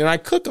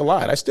cook a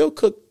lot. I still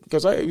cook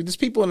because there's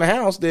people in the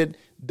house that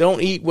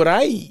don't eat what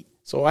I eat.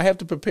 So I have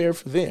to prepare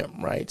for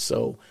them, right?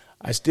 So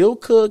I still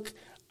cook.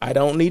 I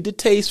don't need to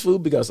taste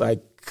food because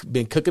I've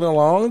been cooking a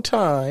long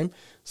time.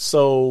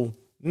 So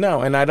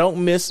no, and I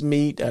don't miss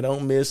meat. I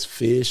don't miss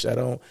fish.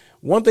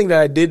 One thing that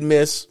I did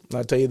miss,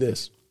 I'll tell you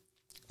this,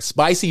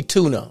 spicy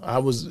tuna. I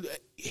was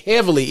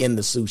heavily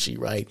into sushi,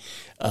 right?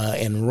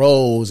 And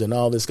rolls and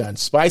all this kind of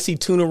spicy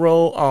tuna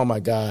roll. Oh my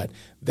God.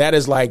 That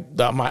is like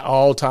my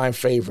all-time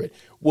favorite.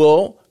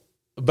 Well,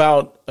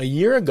 about a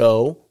year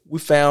ago, we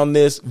found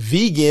this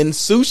vegan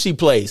sushi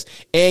place.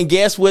 And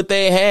guess what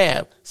they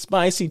have?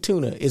 Spicy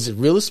tuna. Is it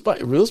real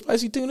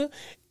spicy tuna?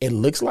 It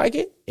looks like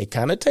it. It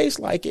kind of tastes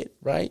like it,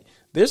 right?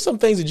 There's some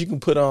things that you can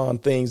put on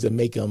things that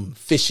make them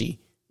fishy,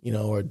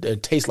 or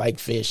taste like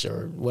fish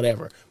or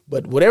whatever.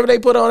 But whatever they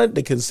put on it,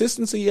 the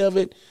consistency of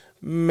it,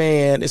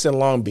 man, it's in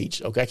Long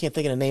Beach. Okay, I can't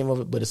think of the name of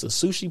it, but it's a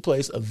sushi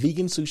place, a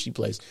vegan sushi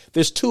place.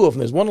 There's two of them.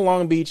 There's one in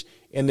Long Beach,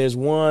 and there's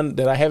one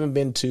that I haven't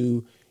been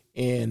to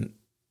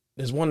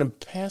there's one in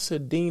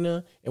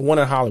Pasadena and one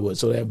in Hollywood.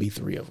 So that'd be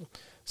three of them.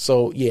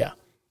 So, yeah.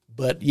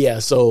 But yeah,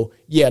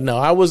 no,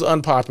 I was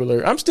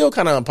unpopular. I'm still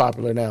kind of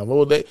unpopular now.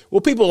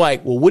 Well, people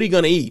like, well, what are you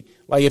going to eat?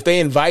 Like if they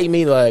invite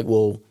me, like,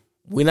 well,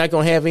 we're not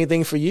going to have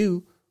anything for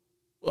you.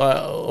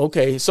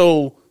 Okay.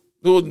 So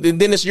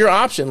then it's your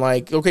option.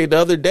 Like, okay, the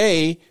other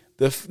day,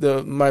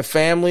 my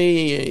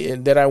family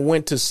that I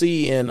went to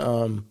see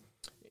in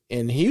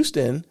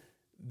Houston,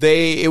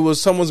 it was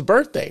someone's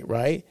birthday,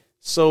 right?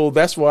 So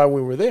that's why we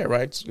were there,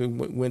 right? We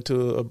went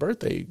to a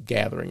birthday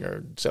gathering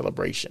or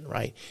celebration,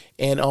 right?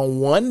 And on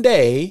one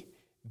day,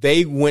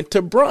 they went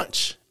to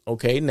brunch.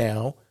 Okay,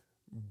 now,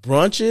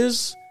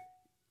 brunches,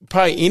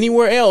 probably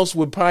anywhere else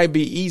would probably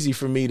be easy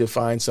for me to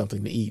find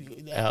something to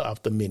eat out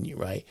off the menu,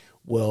 right?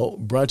 Well,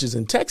 brunches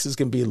in Texas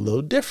can be a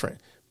little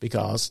different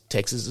because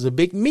Texas is a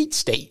big meat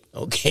state,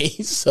 okay?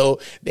 So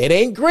it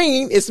ain't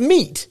green, it's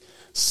meat.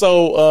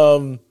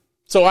 So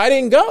I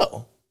didn't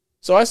go.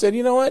 So I said,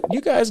 you know what? You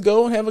guys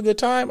go and have a good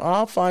time.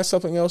 I'll find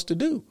something else to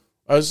do.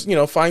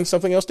 Find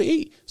something else to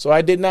eat. So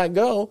I did not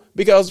go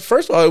because,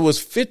 first of all, it was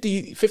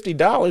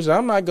 $50.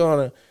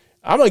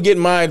 I'm going to get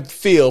my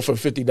fill for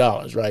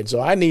 $50, right? So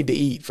I need to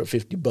eat for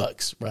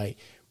 $50, right?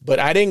 But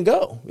I didn't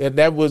go.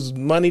 That was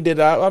money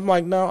that I'm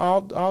like,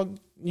 no,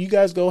 you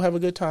guys go have a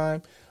good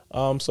time.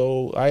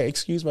 So I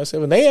excused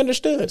myself, and they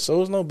understood. So it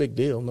was no big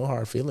deal, no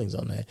hard feelings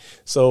on that.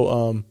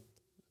 So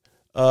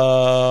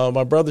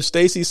my brother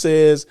Stacy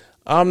says,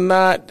 I'm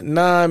not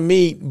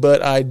non-meat,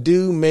 but I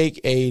do make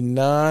a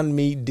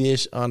non-meat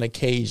dish on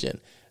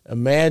occasion.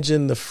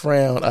 Imagine the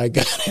frown I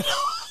got at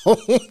home.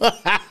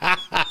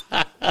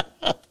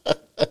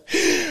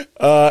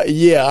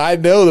 Yeah, I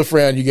know the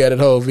frown you got at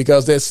home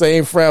because that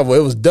same frown,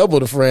 well, it was double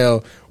the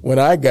frown when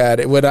I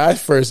got it. When I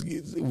first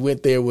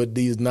went there with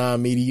these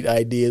non-meat eat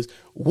ideas,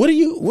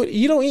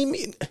 you don't eat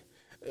meat?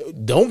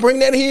 Don't bring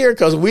that here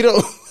because we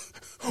don't.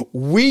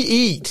 We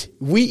eat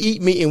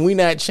meat and we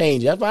not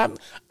changing.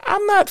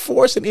 I'm not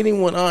forcing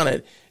anyone on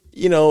it.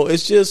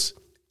 It's just,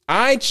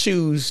 I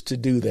choose to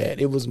do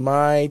that. It was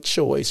my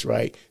choice,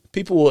 right?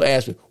 People will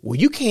ask me, well,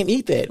 you can't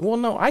eat that. Well,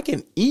 no, I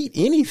can eat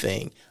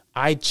anything.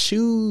 I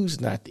choose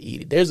not to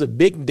eat it. There's a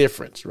big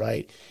difference,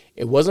 right?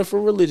 It wasn't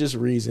for religious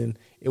reason.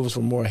 It was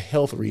for more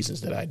health reasons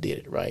that I did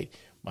it, right?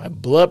 My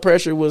blood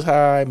pressure was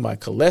high. My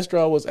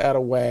cholesterol was out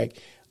of whack.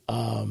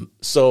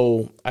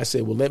 So I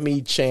said, well, let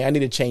me change. I need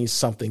to change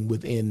something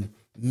within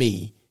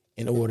me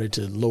in order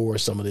to lower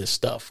some of this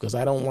stuff because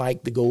I don't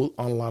like to go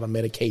on a lot of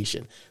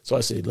medication. So I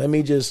said, let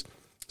me just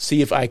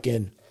see if I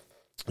can,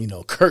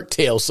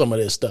 curtail some of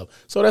this stuff.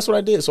 So that's what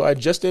I did. So I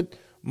adjusted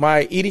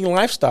my eating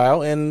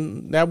lifestyle,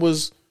 and that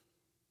was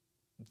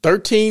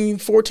 13,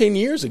 14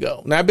 years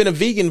ago. Now I've been a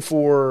vegan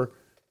for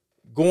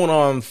going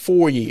on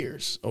 4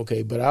 years.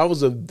 Okay. But I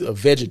was a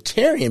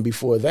vegetarian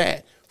before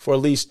that for at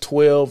least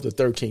 12 to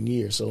 13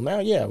 years. So now,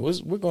 yeah,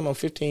 we're going on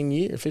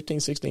 15,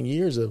 16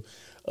 years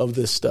of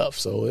this stuff.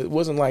 So it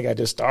wasn't like I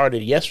just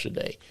started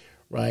yesterday,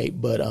 right?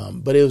 But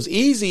it was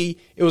easy.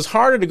 It was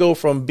harder to go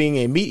from being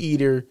a meat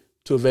eater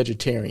to a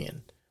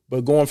vegetarian.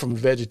 But going from a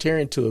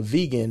vegetarian to a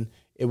vegan,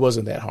 it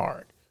wasn't that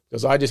hard.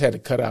 because I just had to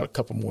cut out a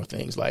couple more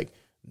things, like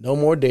no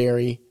more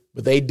dairy,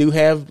 but they do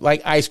have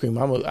like ice cream.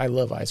 I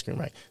love ice cream,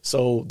 right?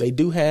 So they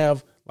do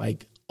have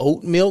like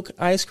oat milk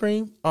ice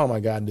cream. Oh my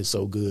God, it's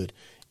so good.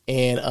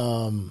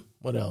 And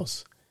what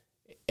else?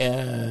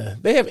 They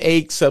have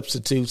egg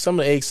substitutes. Some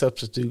of the egg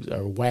substitutes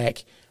are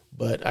whack,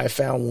 but I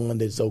found one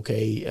that's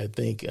okay. I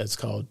think it's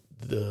called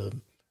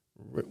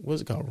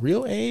what's it called?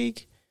 Real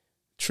egg?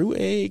 True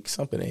egg?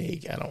 Something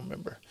egg. I don't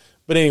remember.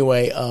 But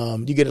anyway,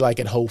 you get it like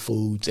at Whole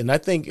Foods. And I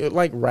think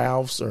like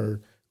Ralph's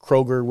or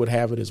Kroger would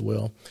have it as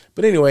well.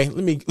 But anyway,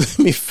 let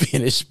me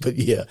finish. But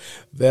yeah,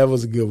 that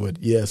was a good one.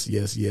 Yes.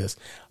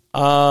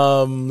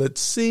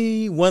 Let's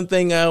see. One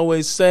thing I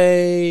always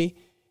say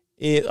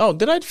is,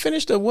 did I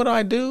finish the what do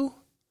I do?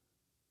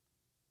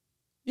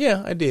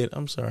 Yeah, I did.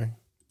 I'm sorry.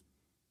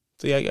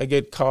 See, I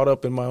get caught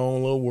up in my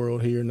own little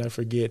world here and I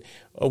forget.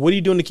 What are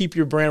you doing to keep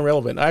your brand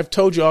relevant? I've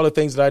told you all the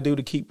things that I do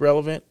to keep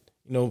relevant,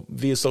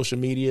 via social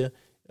media,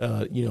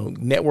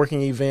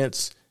 networking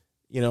events,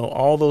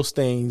 all those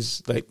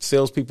things like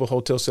salespeople,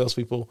 hotel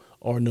salespeople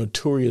are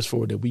notorious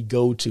for that we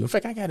go to. In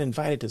fact, I got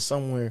invited to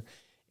somewhere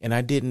and I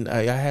didn't,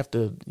 I have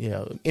to,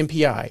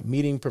 MPI,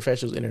 Meeting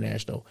Professionals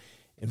International,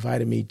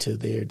 invited me to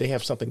they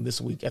have something this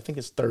week. I think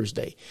it's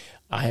Thursday.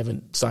 I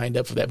haven't signed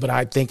up for that, but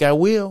I think I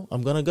will.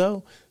 I'm going to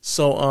go.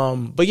 So,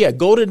 but yeah,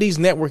 go to these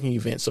networking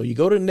events. So you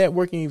go to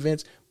networking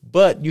events,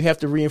 but you have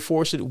to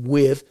reinforce it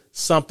with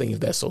something. If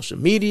that's social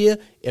media,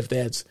 if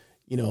that's,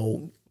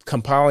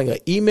 compiling an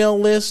email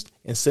list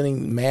and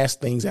sending mass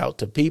things out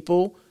to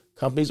people,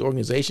 companies,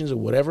 organizations, or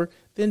whatever,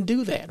 then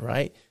do that.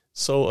 Right.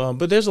 So,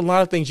 but there's a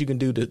lot of things you can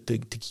do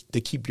to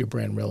keep your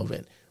brand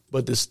relevant.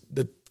 But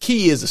the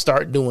key is to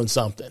start doing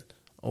something.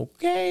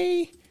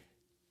 Okay.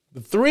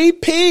 The 3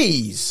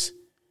 Ps.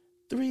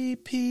 3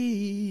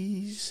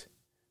 Ps.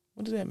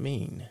 What does that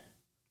mean?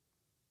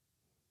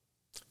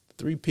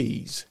 3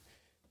 Ps.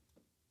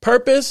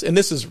 Purpose, and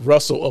this is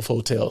Russell of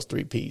Hotels,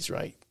 3 Ps,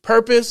 right?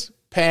 Purpose,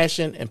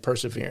 passion, and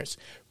perseverance.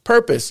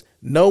 Purpose,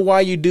 know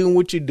why you're doing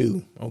what you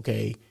do,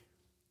 okay?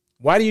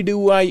 Why do you do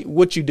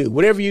what you do?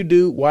 Whatever you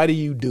do, why do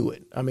you do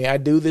it? I mean, I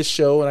do this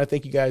show, and I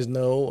think you guys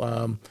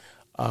know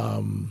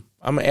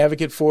I'm an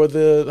advocate for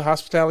the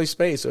hospitality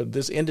space or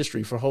this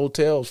industry, for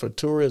hotels, for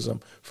tourism,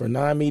 for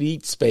non-meat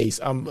eat space.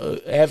 I'm an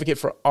advocate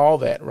for all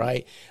that,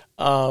 right?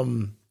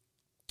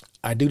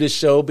 I do this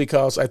show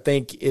because I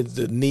think it's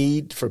the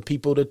need for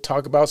people to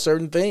talk about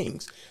certain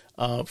things,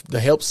 to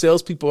help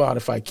salespeople out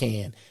if I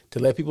can, to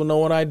let people know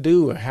what I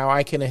do or how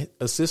I can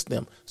assist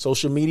them.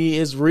 Social media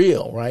is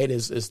real, right?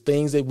 It's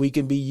things that we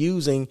can be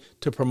using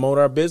to promote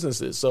our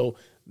businesses. So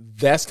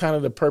that's kind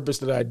of the purpose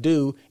that I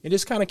do, and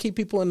just kind of keep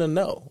people in the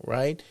know,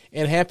 right?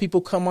 And have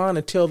people come on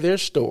and tell their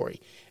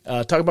story,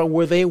 talk about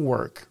where they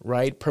work,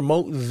 right?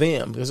 Promote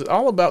them, because it's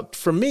all about,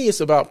 for me,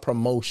 it's about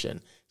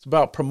promotion. It's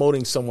about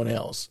promoting someone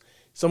else's,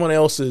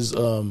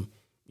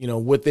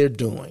 what they're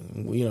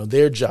doing,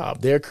 their job,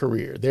 their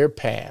career, their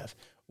path,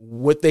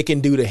 what they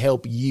can do to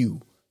help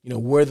you,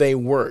 where they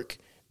work.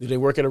 Do they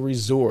work at a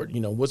resort?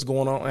 What's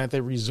going on at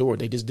their resort?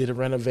 They just did a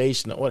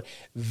renovation.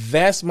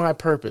 That's my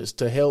purpose,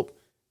 to help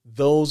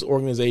those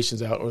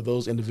organizations out or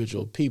those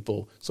individual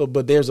people. So,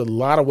 but there's a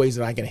lot of ways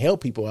that I can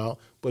help people out,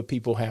 but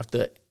people have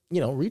to,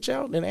 reach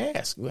out and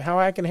ask how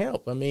I can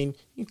help. I mean,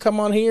 you come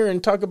on here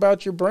and talk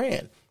about your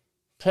brand.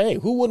 Hey,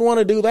 who wouldn't want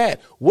to do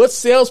that? What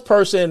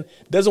salesperson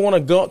doesn't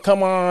want to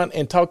come on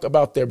and talk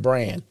about their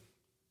brand?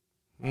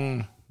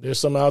 There's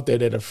some out there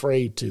that are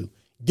afraid to.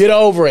 Get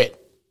over it.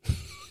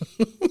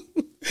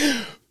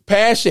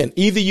 Passion.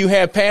 Either you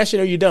have passion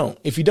or you don't.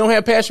 If you don't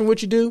have passion for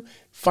what you do,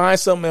 find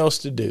something else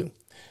to do.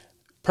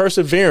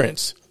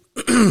 Perseverance.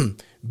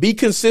 Be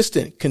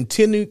consistent.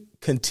 Continue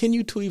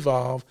to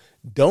evolve.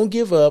 Don't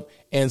give up,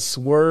 and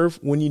swerve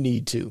when you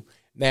need to.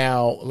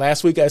 Now,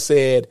 last week I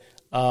said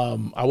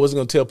I wasn't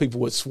going to tell people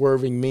what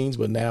swerving means,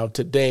 but now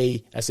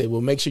today I said,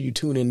 well, make sure you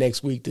tune in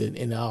next week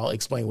and I'll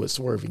explain what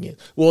swerving is.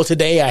 Well,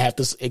 today I have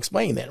to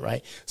explain that,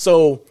 right?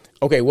 So,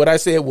 okay, what I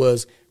said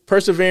was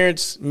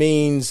perseverance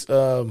means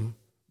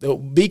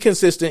be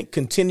consistent,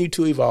 continue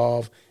to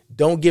evolve,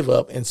 don't give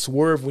up, and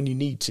swerve when you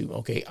need to.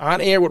 Okay. On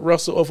Air with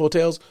Russell of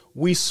Hotels,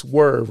 we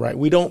swerve, right?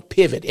 We don't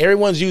pivot.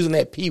 Everyone's using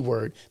that P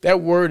word.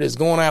 That word is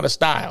going out of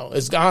style.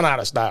 It's gone out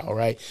of style,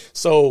 right?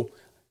 So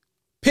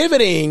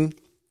pivoting,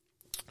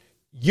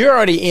 you're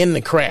already in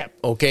the crap.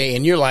 Okay.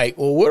 And you're like,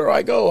 well, where do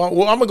I go?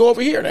 Well, I'm going to go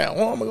over here now.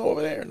 Well, I'm going to go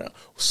over there now.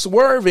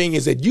 Swerving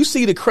is that you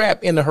see the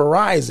crap in the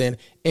horizon,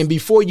 and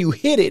before you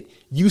hit it,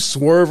 you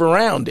swerve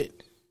around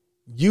it.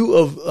 You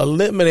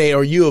eliminate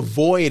or you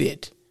avoid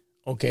it.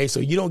 Okay, so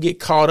you don't get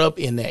caught up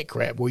in that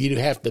crap where you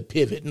have to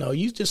pivot. No,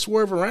 you just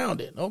swerve around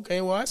it. Okay,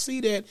 well, I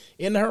see that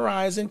in the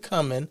horizon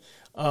coming.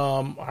 I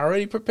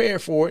already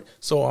prepared for it,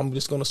 so I'm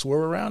just going to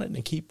swerve around it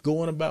and keep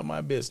going about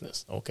my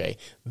business. Okay,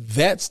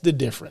 that's the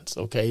difference.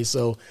 Okay,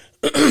 so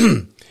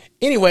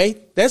anyway,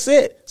 that's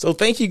it. So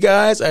thank you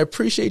guys. I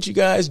appreciate you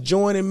guys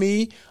joining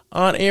me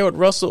on Air with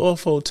Russell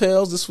of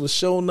Hotels. This was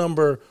show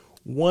number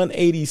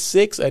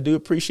 186. I do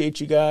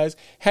appreciate you guys.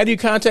 How do you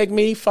contact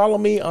me? Follow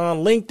me on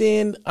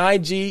LinkedIn,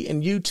 IG,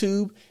 and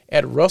YouTube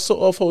at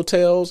Russell of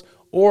Hotels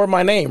or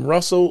my name,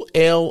 Russell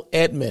L.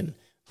 Edmond.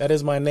 That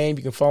is my name.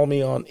 You can follow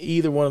me on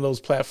either one of those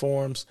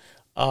platforms.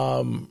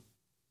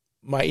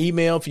 My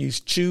email, if you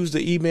choose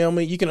to email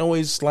me, you can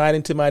always slide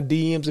into my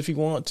DMs if you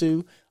want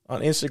to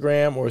on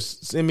Instagram, or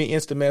send me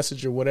instant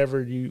message or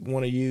whatever you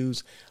want to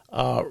use.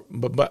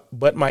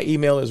 But my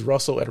email is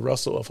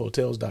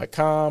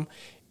russell@russellofhotels.com.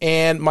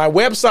 And my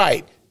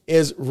website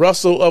is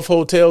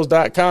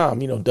russellofhotels.com.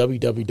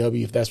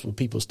 www, if that's what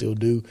people still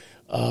do,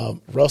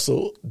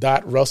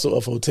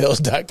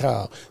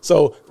 russellofhotels.com.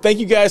 So thank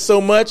you guys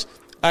so much.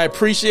 I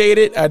appreciate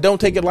it. I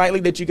don't take it lightly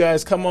that you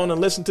guys come on and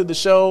listen to the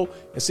show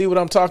and see what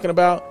I'm talking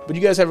about. But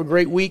you guys have a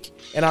great week,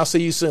 and I'll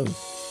see you soon.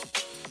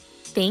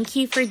 Thank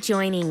you for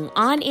joining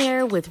On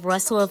Air with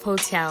Russell of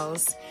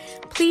Hotels.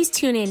 Please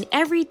tune in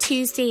every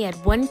Tuesday at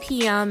 1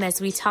 p.m. as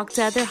we talk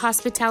to other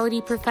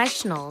hospitality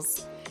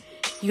professionals.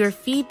 Your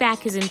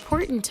feedback is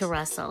important to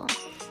Russell.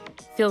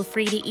 Feel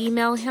free to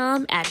email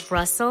him at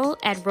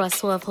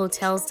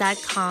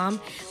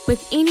russell@russellofhotels.com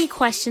with any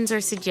questions or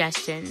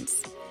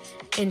suggestions.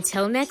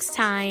 Until next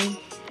time,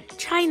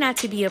 try not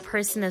to be a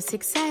person of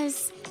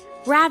success.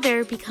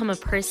 Rather, become a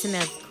person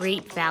of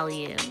great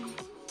value.